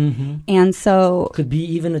articles. Mm-hmm. And so... Could be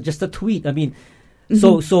even just a tweet. I mean,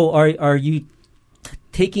 mm-hmm. so are you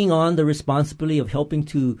taking on the responsibility of helping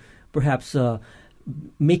to perhaps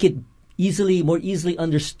make it more easily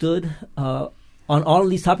understood on all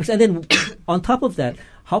of these topics? And then on top of that,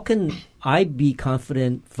 how can I be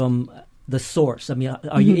confident from the source? I mean, are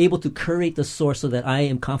mm-hmm. you able to curate the source so that I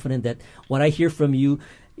am confident that what I hear from you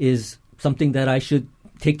is something that I should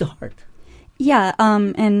take to heart? Yeah,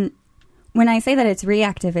 and when I say that it's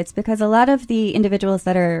reactive, it's because a lot of the individuals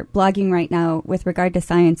that are blogging right now with regard to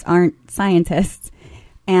science aren't scientists.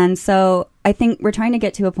 And so I think we're trying to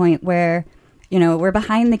get to a point where, we're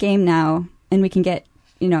behind the game now and we can get,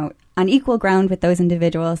 on equal ground with those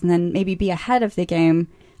individuals and then maybe be ahead of the game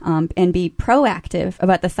and be proactive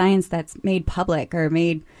about the science that's made public or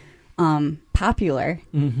made popular.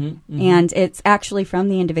 Mm-hmm, mm-hmm. And it's actually from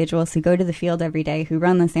the individuals who go to the field every day, who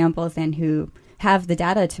run the samples and who have the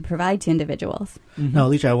data to provide to individuals. Mm-hmm. Now,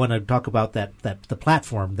 Alicia, I want to talk about the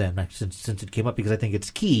platform then, since it came up, because I think it's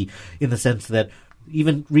key in the sense that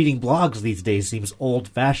even reading blogs these days seems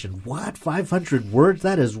old-fashioned. What? 500 words?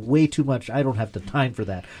 That is way too much. I don't have the time for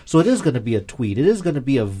that. So it is going to be a tweet. It is going to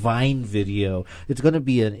be a Vine video. It's going to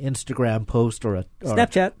be an Instagram post or a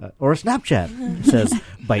Snapchat. Or a Snapchat, says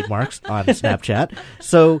Bite Marks on Snapchat.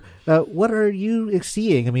 So what are you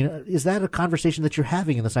seeing? I mean, is that a conversation that you're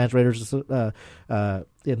having in the Science Writers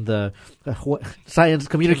in the Science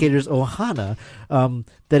Communicators Ohana,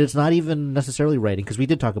 that it's not even necessarily writing, because we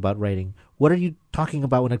did talk about writing. What are you talking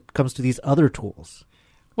about when it comes to these other tools?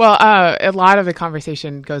 Well, a lot of the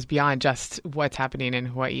conversation goes beyond just what's happening in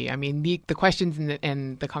Hawaii. I mean, the questions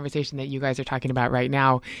and the conversation that you guys are talking about right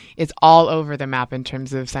now is all over the map in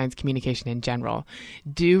terms of science communication in general.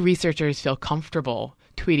 Do researchers feel comfortable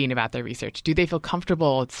tweeting about their research? Do they feel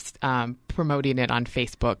comfortable promoting it on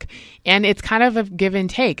Facebook? And it's kind of a give and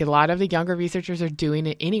take. A lot of the younger researchers are doing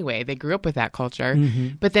it anyway. They grew up with that culture,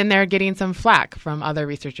 but then they're getting some flack from other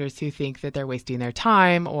researchers who think that they're wasting their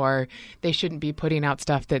time or they shouldn't be putting out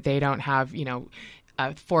stuff that they don't have,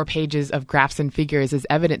 4 pages of graphs and figures as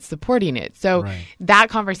evidence supporting it. So that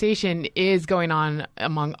conversation is going on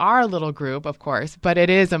among our little group, of course, but it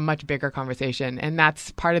is a much bigger conversation. And that's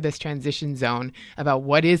part of this transition zone about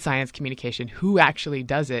what is science communication, who actually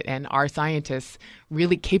does it, and are scientists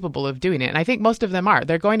really capable of doing it? And I think most of them are.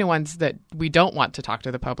 They're going to ones that we don't want to talk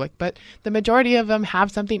to the public, but the majority of them have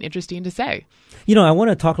something interesting to say. I want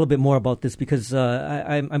to talk a little bit more about this because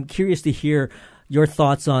I'm curious to hear your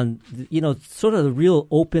thoughts on, sort of the real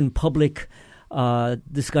open public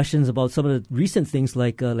discussions about some of the recent things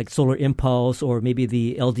like Solar Impulse or maybe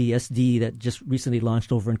the LDSD that just recently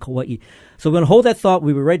launched over in Kauai. So we're going to hold that thought.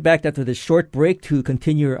 We'll be right back after this short break to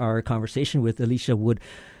continue our conversation with Alicia Wood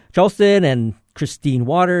Charleston and Christine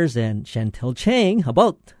Waters and Chantel Chang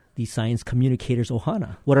about the Science Communicators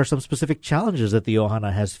Ohana. What are some specific challenges that the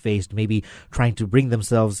Ohana has faced, maybe trying to bring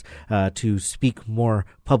themselves to speak more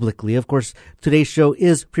publicly? Of course, today's show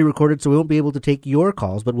is pre-recorded, so we won't be able to take your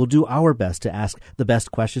calls, but we'll do our best to ask the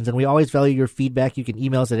best questions, and we always value your feedback. You can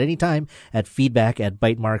email us at any time at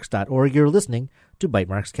feedback@bitemarks.org. You're listening to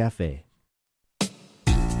Bitemarks Cafe.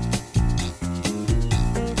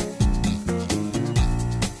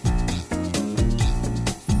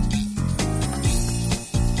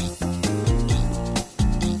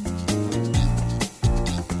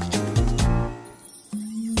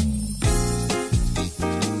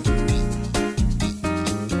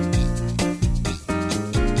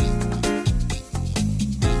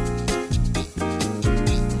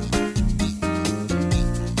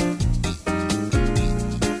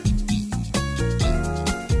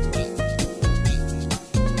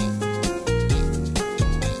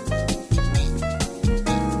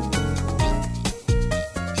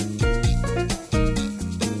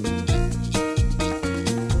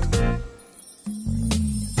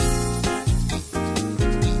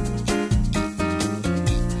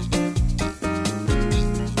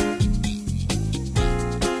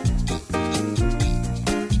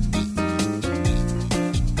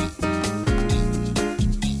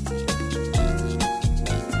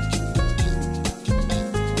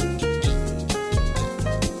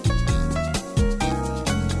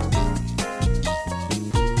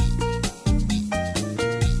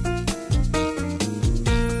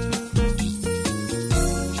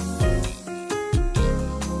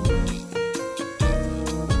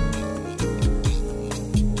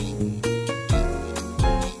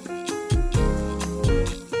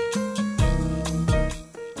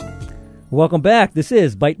 Welcome back. This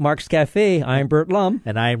is Bite Marks Cafe. I'm Bert Lum.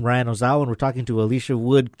 And I'm Ryan Ozawa, and we're talking to Alicia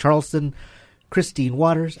Wood Charleston, Christine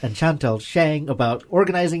Waters, and Chantel Chang about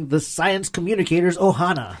organizing the Science Communicators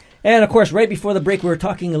Ohana. And, of course, right before the break, we were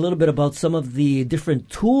talking a little bit about some of the different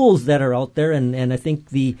tools that are out there, and I think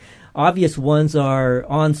the obvious ones are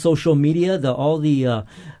on social media, all the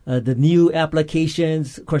new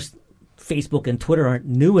applications. Of course, Facebook and Twitter aren't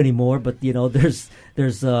new anymore, but, there's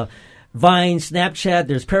Vine, Snapchat,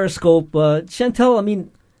 there's Periscope. Chantel, I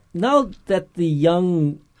mean, now that the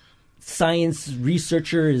young science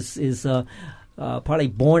researcher is probably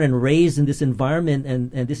born and raised in this environment,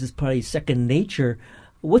 and this is probably second nature,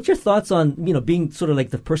 what's your thoughts on, being sort of like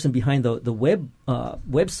the person behind the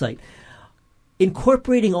website,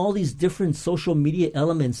 incorporating all these different social media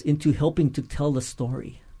elements into helping to tell the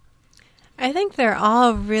story? I think they're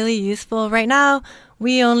all really useful. Right now,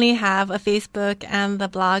 we only have a Facebook and the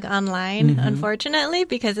blog online, unfortunately,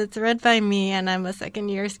 because it's read by me and I'm a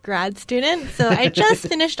second-year grad student. So I just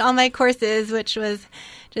finished all my courses, which was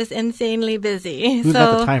just insanely busy. Who's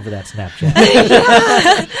got the time for that Snapchat?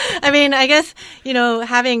 I mean, I guess,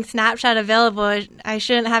 having Snapchat available, I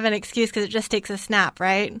shouldn't have an excuse because it just takes a snap,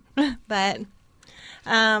 right? But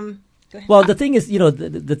well, the thing is,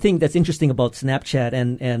 the thing that's interesting about Snapchat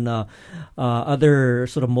and other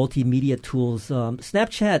sort of multimedia tools,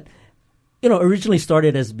 Snapchat, originally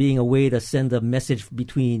started as being a way to send a message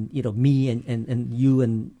between, me and you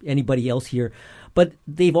and anybody else here. But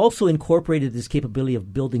they've also incorporated this capability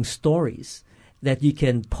of building stories that you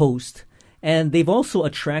can post. And they've also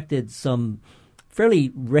attracted some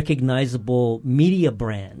fairly recognizable media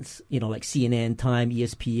brands, like CNN, Time,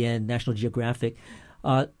 ESPN, National Geographic,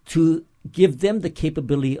 to give them the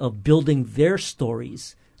capability of building their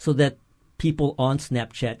stories so that people on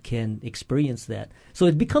Snapchat can experience that. So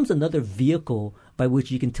it becomes another vehicle by which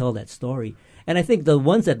you can tell that story. And I think the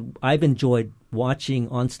ones that I've enjoyed watching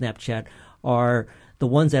on Snapchat are the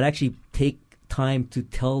ones that actually take time to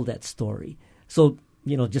tell that story. So,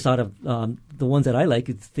 just out of the ones that I like,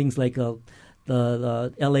 it's things like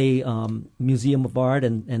the L.A. Museum of Art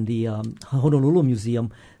and the Honolulu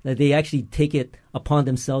Museum, that they actually take it upon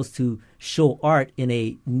themselves to show art in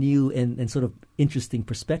a new and sort of interesting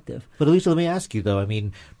perspective. But Alicia, let me ask you, though. I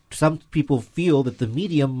mean, some people feel that the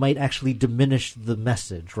medium might actually diminish the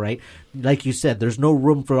message, right? Like you said, there's no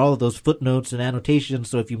room for all of those footnotes and annotations.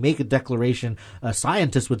 So if you make a declaration, a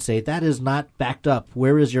scientist would say that is not backed up.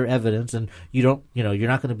 Where is your evidence? And you're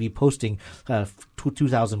not going to be posting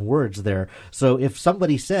 2,000 words there. So if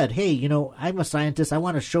somebody said, hey, I'm a scientist, I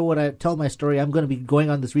want to tell my story, I'm going to be going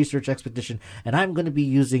on this research expedition, and I'm going to be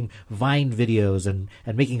using Vine videos and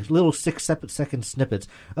making little 6-second snippets,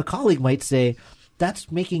 a colleague might say,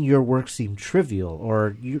 that's making your work seem trivial,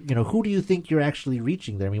 or who do you think you're actually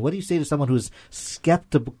reaching there? I mean, what do you say to someone who's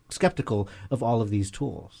skeptical of all of these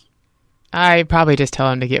tools? I probably just tell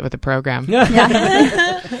them to get with the program.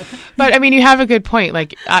 But I mean, you have a good point.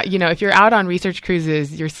 Like, if you're out on research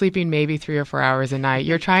cruises, you're sleeping maybe 3 or 4 hours a night.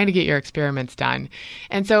 You're trying to get your experiments done.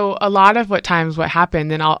 And so a lot of what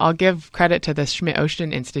happened, and I'll give credit to the Schmidt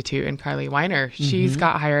Ocean Institute and Carly Weiner. Mm-hmm. She's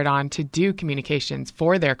got hired on to do communications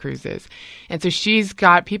for their cruises. And so she's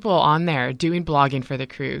got people on there doing blogging for the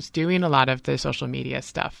cruise, doing a lot of the social media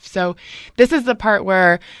stuff. So this is the part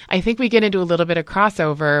where I think we get into a little bit of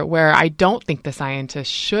crossover, where I don't think the scientists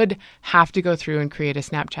should have to go through and create a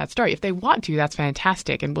Snapchat story. If they want to, that's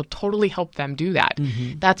fantastic, and we'll totally help them do that.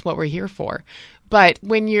 Mm-hmm. That's what we're here for. But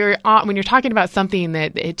when you're talking about something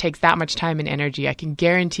that it takes that much time and energy, I can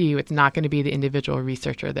guarantee you it's not going to be the individual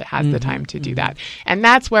researcher that has the time to do that. And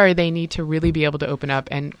that's where they need to really be able to open up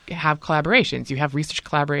and have collaborations. You have research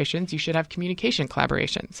collaborations, you should have communication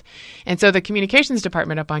collaborations. And so the communications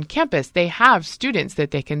department up on campus, they have students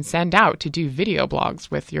that they can send out to do video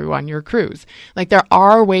blogs with you on your cruise. Like, there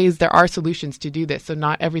are solutions to do this. So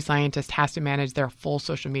not every scientist has to manage their full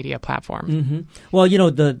social media platform. Mm-hmm. Well,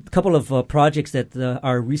 the couple of projects that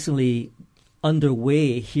are recently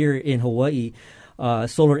underway here in Hawaii,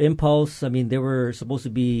 Solar Impulse. I mean, they were supposed to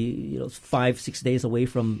be 5-6 days away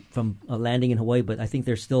from landing in Hawaii, but I think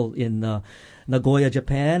they're still in Nagoya,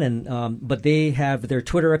 Japan. And but they have their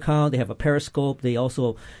Twitter account, they have a Periscope, they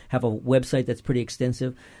also have a website that's pretty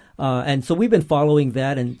extensive, and so we've been following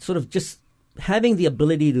that and sort of just having the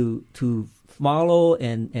ability to follow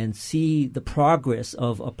and see the progress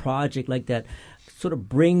of a project like that sort of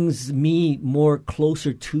brings me more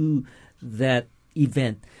closer to that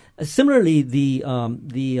event. Similarly, the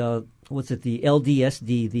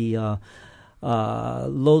LDSD, the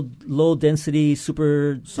low density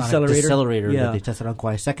super decelerator that they tested on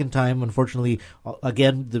Kauai. Second time, unfortunately,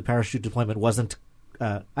 again, the parachute deployment wasn't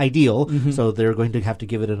ideal, so they're going to have to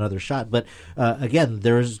give it another shot. But again,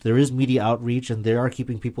 there is media outreach, and they are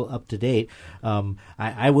keeping people up to date.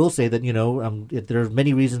 I will say that there are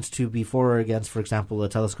many reasons to be for or against. For example, a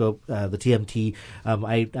telescope, the TMT.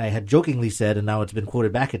 I had jokingly said, and now it's been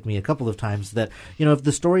quoted back at me a couple of times, that if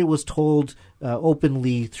the story was told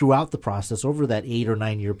openly throughout the process, over that 8 or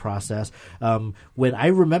 9 year process, when I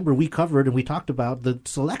remember we covered and we talked about the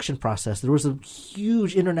selection process, there was a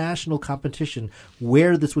huge international competition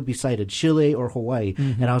where this would be sited, Chile or Hawaii.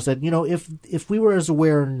 And I said, if we were as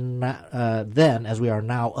aware then as we are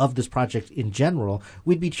now of this project in general,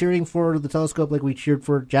 we'd be cheering for the telescope like we cheered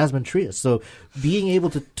for Jasmine Trias. So being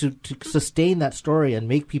able to sustain that story and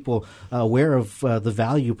make people aware of the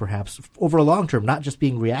value, perhaps over a long term, not just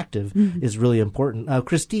being reactive, is really important.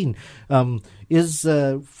 Christine, is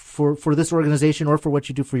for this organization or for what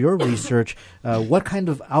you do for your research, what kind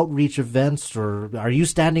of outreach events, or are you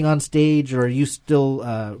standing on stage, or are you still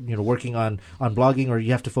working on blogging, or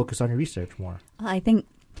you have to focus on your research more? I think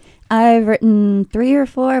I've written 3 or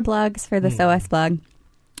 4 blogs for the SOS blog.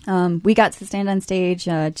 We got to stand on stage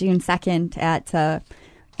June 2nd at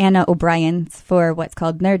Anna O'Brien's for what's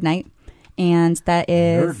called Nerd Night. And that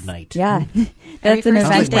is Nerd Night. Yeah, that's an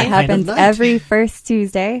event that happens every first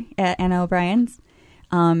Tuesday at Anna O'Brien's.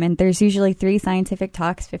 And there's usually 3 scientific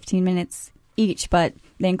talks, 15 minutes each, but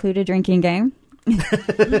they include a drinking game.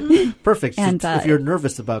 Perfect. And if you're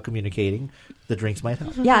nervous about communicating, the drinks might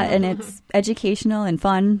help. Yeah, and it's educational and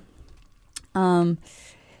fun.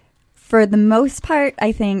 For the most part,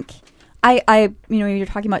 I think I you were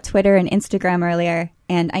talking about Twitter and Instagram earlier,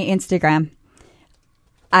 and I Instagram.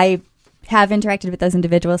 I have interacted with those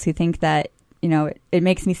individuals who think that, it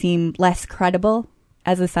makes me seem less credible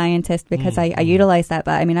as a scientist because I utilize that.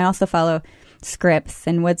 But I also follow Scripps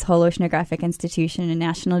and Woods Hole Oceanographic Institution and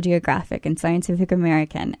National Geographic and Scientific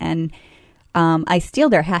American, and I steal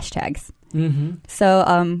their hashtags.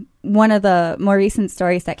 So one of the more recent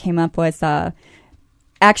stories that came up was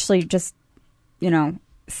actually just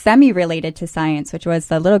semi-related to science, which was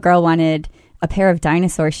the little girl wanted a pair of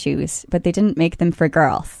dinosaur shoes, but they didn't make them for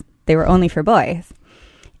girls. They were only for boys.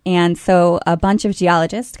 And so a bunch of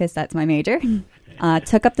geologists, because that's my major,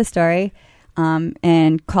 took up the story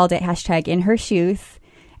and called it #InHerShoes.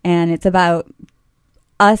 And it's about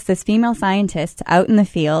us as female scientists out in the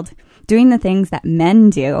field doing the things that men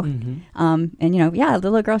do. And, a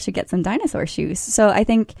little girl should get some dinosaur shoes. So I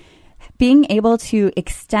think being able to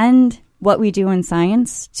extend what we do in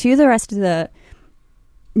science to the rest of the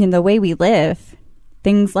way we live,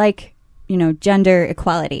 things like, gender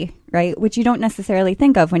equality, right? Which you don't necessarily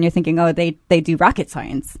think of when you're thinking, oh, they do rocket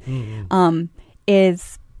science,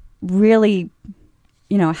 is really,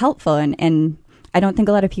 helpful. And I don't think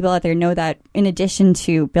a lot of people out there know that in addition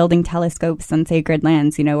to building telescopes on sacred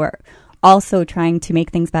lands, we're also trying to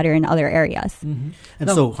make things better in other areas. And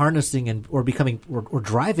so harnessing or becoming or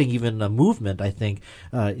driving even a movement, I think,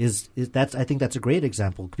 is I think that's a great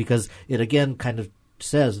example, because it again kind of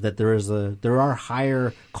says that there are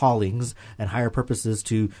higher callings and higher purposes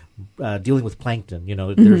to dealing with plankton.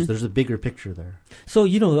 There's a bigger picture there. So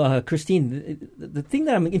Christine, the thing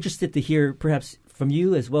that I'm interested to hear, perhaps from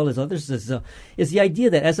you as well as others, is the idea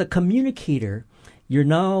that as a communicator, you're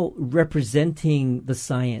now representing the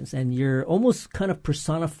science, and you're almost kind of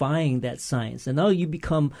personifying that science, and now you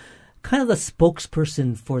become kind of the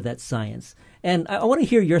spokesperson for that science. And I want to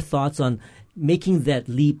hear your thoughts on making that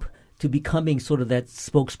leap to becoming sort of that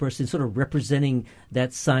spokesperson, sort of representing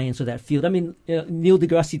that science or that field. I mean, Neil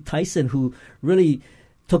deGrasse Tyson, who really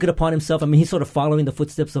took it upon himself. I mean, he's sort of following the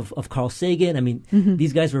footsteps of Carl Sagan. I mean,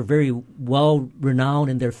 these guys were very well renowned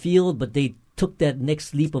in their field, but they took that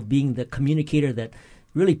next leap of being the communicator that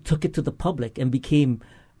really took it to the public and became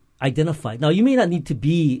identified. Now, you may not need to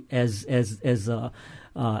be as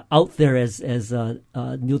out there as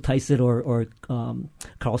Neil Tyson or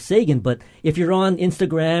Carl Sagan, but if you're on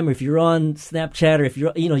Instagram, or if you're on Snapchat, or if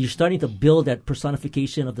you're starting to build that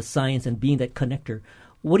personification of the science and being that connector,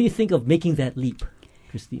 what do you think of making that leap,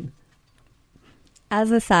 Christine?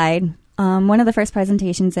 As a side, one of the first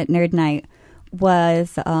presentations at Nerd Night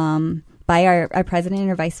was by our president and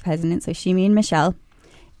our vice president, so Shimi and Michelle.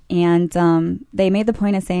 And they made the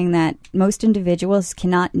point of saying that most individuals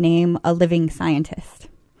cannot name a living scientist.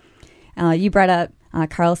 You brought up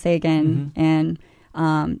Carl Sagan and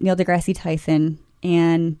Neil deGrasse Tyson.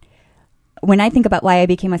 And when I think about why I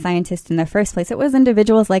became a scientist in the first place, it was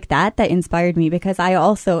individuals like that inspired me, because I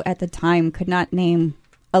also at the time could not name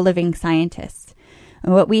a living scientist.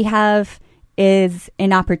 And what we have is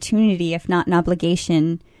an opportunity, if not an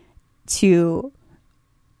obligation, to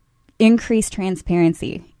increase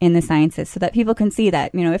transparency in the sciences so that people can see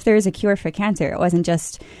that, if there is a cure for cancer, it wasn't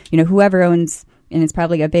just, whoever owns, and it's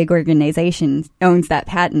probably a big organization, owns that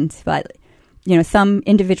patent, but, some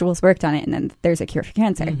individuals worked on it, and then there's a cure for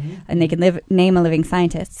cancer, and they can name a living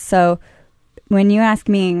scientist. So when you ask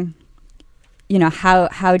me,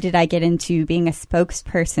 how did I get into being a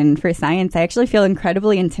spokesperson for science, I actually feel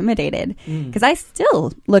incredibly intimidated, because I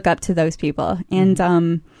still look up to those people.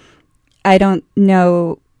 And I don't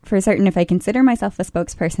know for certain if I consider myself a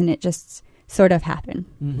spokesperson. It just sort of happened.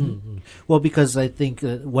 Well, because I think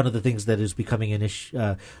one of the things that is becoming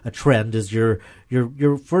a trend is you're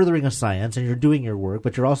furthering a science and you're doing your work,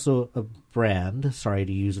 but you're also a brand. Sorry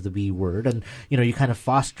to use the B word, and you kind of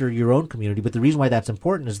foster your own community. But the reason why that's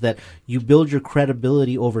important is that you build your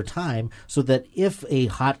credibility over time, so that if a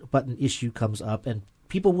hot button issue comes up, and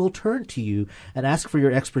people will turn to you and ask for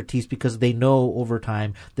your expertise, because they know over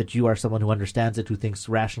time that you are someone who understands it, who thinks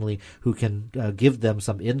rationally, who can give them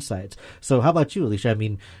some insights. So how about you, Alicia? I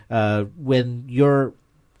mean, when you're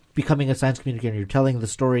becoming a science communicator, you're telling the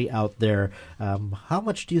story out there, how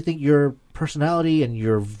much do you think your personality and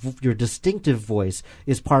your distinctive voice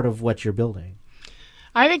is part of what you're building?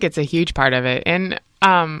 I think it's a huge part of it. And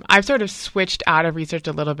I've sort of switched out of research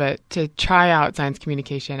a little bit to try out science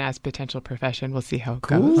communication as a potential profession. We'll see how it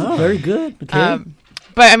goes. Oh, very good. Okay.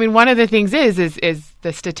 But I mean, one of the things is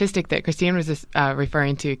the statistic that Christine was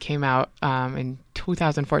referring to came out in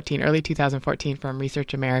 2014, early 2014, from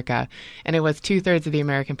Research America, and it was 2/3 of the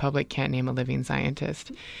American public can't name a living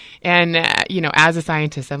scientist. And as a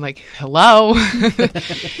scientist, I'm like, hello.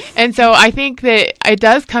 And so I think that it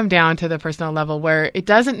does come down to the personal level, where you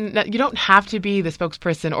don't have to be the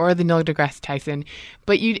spokesperson or the Neil deGrasse Tyson,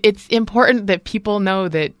 but it's important that people know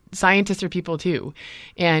that scientists are people too.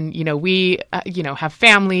 And, we, have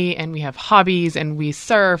family and we have hobbies and we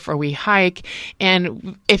surf or we hike.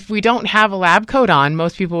 And if we don't have a lab coat on,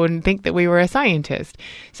 most people wouldn't think that we were a scientist.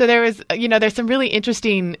 So there's some really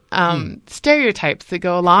interesting stereotypes that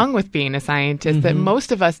go along with being a scientist that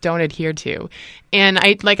most of us don't adhere to. And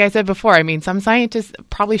like I said before, some scientists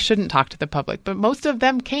probably shouldn't talk to the public, but most of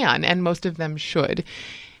them can, and most of them should.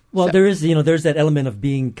 Well, there's that element of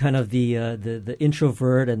being kind of the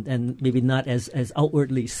introvert and maybe not as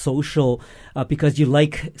outwardly social because you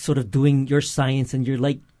like sort of doing your science and you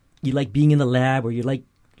like being in the lab or you like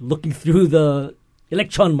looking through the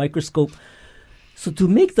electron microscope. So to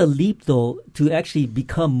make the leap, though, to actually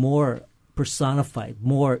become more personified,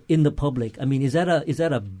 more in the public, is that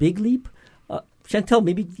a big leap? Chantel,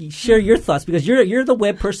 maybe share your thoughts because you're the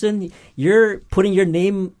web person. You're putting your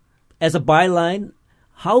name as a byline.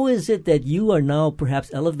 How is it that you are now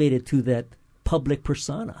perhaps elevated to that public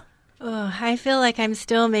persona? Oh, I feel like I'm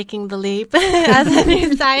still making the leap as a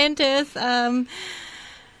new scientist.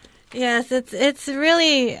 Yes, it's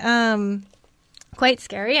really quite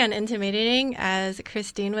scary and intimidating, as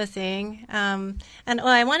Christine was saying.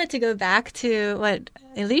 I wanted to go back to what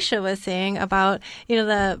Alicia was saying about,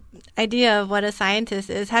 the idea of what a scientist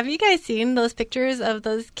is. Have you guys seen those pictures of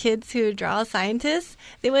those kids who draw scientists?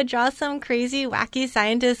 They would draw some crazy, wacky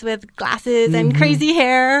scientist with glasses and crazy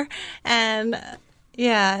hair. And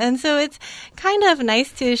so it's kind of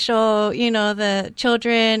nice to show, the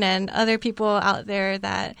children and other people out there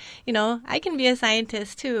that, I can be a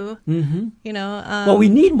scientist too. Well, we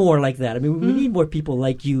need more like that. We need more people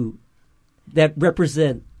like you that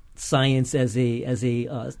represent science as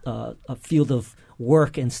a field of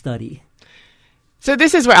work and study. So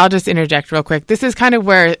this is where I'll just interject real quick. This is kind of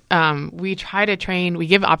where we try to train. We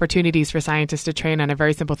give opportunities for scientists to train on a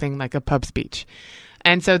very simple thing like a pub speech.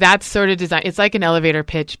 And so that's sort of designed. It's like an elevator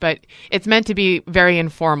pitch, but it's meant to be very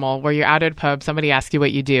informal, where you're out at a pub, somebody asks you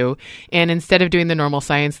what you do. And instead of doing the normal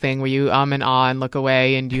science thing where you and ah and look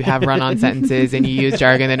away and you have run-on sentences and you use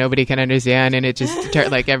jargon that nobody can understand and it just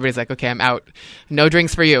everybody's like, okay, I'm out. No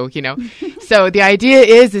drinks for you, So the idea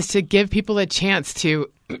is to give people a chance to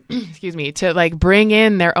to bring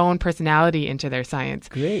in their own personality into their science.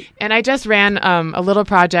 Great. And I just ran a little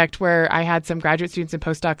project where I had some graduate students and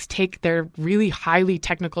postdocs take their really highly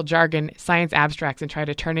technical jargon, science abstracts, and try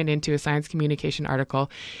to turn it into a science communication article,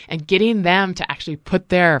 and getting them to actually put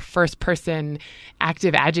their first person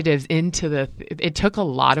active adjectives into it took a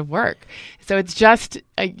lot of work. So it's just,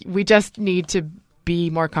 we just need to be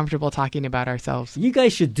more comfortable talking about ourselves. You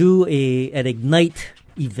guys should do an Ignite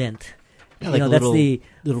event. That's the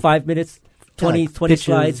 5 minutes, 20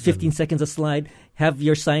 slides, 15 seconds a slide. Have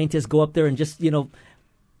your scientists go up there and just,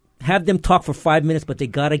 have them talk for 5 minutes, but they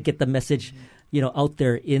got to get the message, out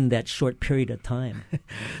there in that short period of time.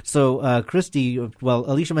 So, Christy,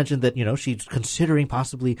 Alicia mentioned that, she's considering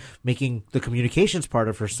possibly making the communications part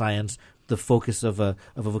of her science the focus of a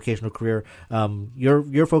vocational career.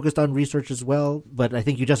 You're focused on research as well, but I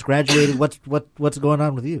think you just graduated. What's going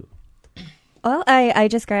on with you? Well, I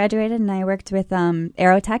just graduated and I worked with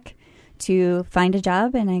Aerotech to find a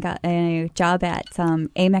job, and I got a job at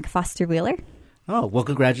AMEC Foster Wheeler. Oh, well,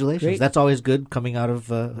 congratulations. Great. That's always good coming out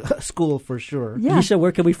of school for sure. Yeah. Alicia,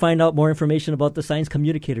 where can we find out more information about the Science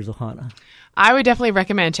Communicators Ohana? I would definitely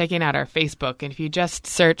recommend checking out our Facebook. And if you just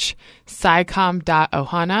search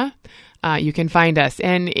scicom.ohana, you can find us.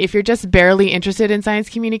 And if you're just barely interested in science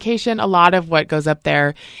communication, a lot of what goes up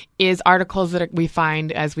there is articles that we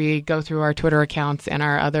find as we go through our Twitter accounts and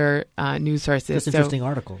our other news sources. Just interesting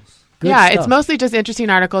articles. Good stuff. It's mostly just interesting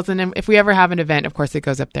articles. And then if we ever have an event, of course, it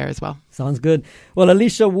goes up there as well. Sounds good. Well,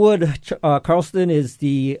 Alicia Wood Carlston is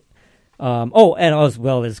the and as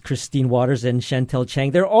well as Christine Waters and Chantel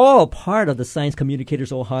Chang. They're all part of the Science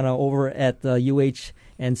Communicators Ohana over at UH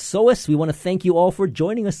and SOAS. We want to thank you all for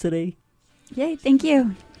joining us today. Yay, thank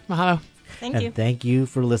you. Mahalo. Thank you. Thank you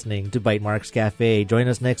for listening to Bytemarks Cafe. Join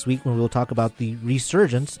us next week when we'll talk about the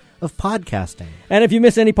resurgence of podcasting. And if you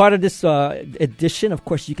miss any part of this edition, of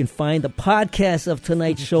course, you can find the podcast of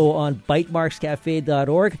tonight's show on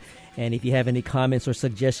bytemarkscafe.org. And if you have any comments or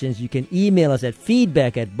suggestions, you can email us at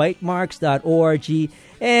feedback@bytemarks.org.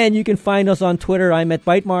 And you can find us on Twitter. I'm at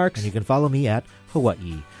Bytemarks. And you can follow me at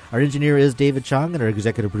Hawaii. Our engineer is David Chong, and our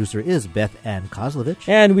executive producer is Beth Ann Kozlovich.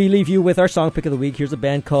 And we leave you with our song pick of the week. Here's a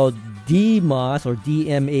band called DMAS, or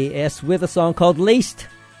DMAS, with a song called Laced.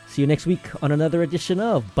 See you next week on another edition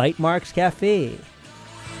of Bytemarks Cafe.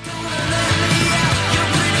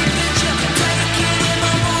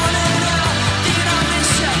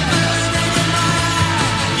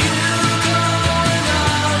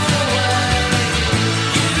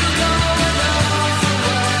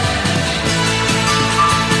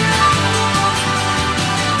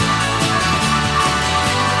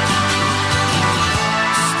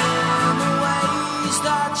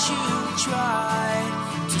 you try.